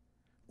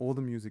 All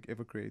the music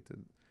ever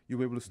created. You'll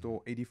be able to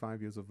store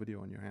 85 years of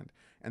video on your hand.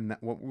 And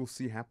that what we'll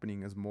see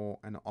happening is more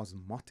an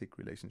osmotic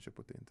relationship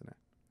with the internet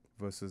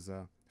versus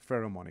a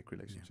pheromonic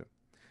relationship.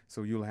 Yeah.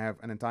 So you'll have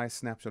an entire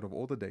snapshot of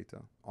all the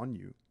data on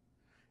you,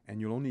 and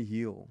you'll only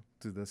yield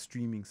to the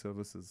streaming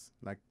services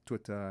like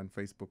Twitter and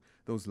Facebook,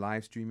 those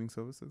live streaming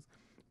services.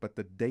 But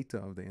the data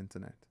of the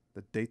internet,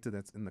 the data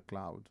that's in the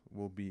cloud,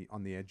 will be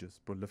on the edges,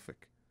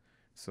 prolific.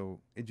 So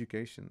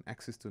education,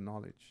 access to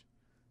knowledge,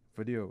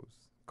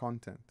 videos,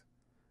 content,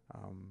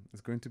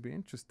 is going to be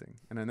interesting.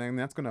 And then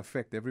that's going to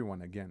affect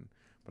everyone again.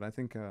 But I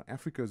think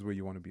Africa is where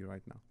you want to be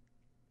right now.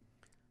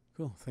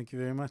 Cool. Thank you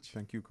very much.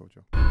 Thank you,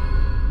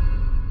 Kojo.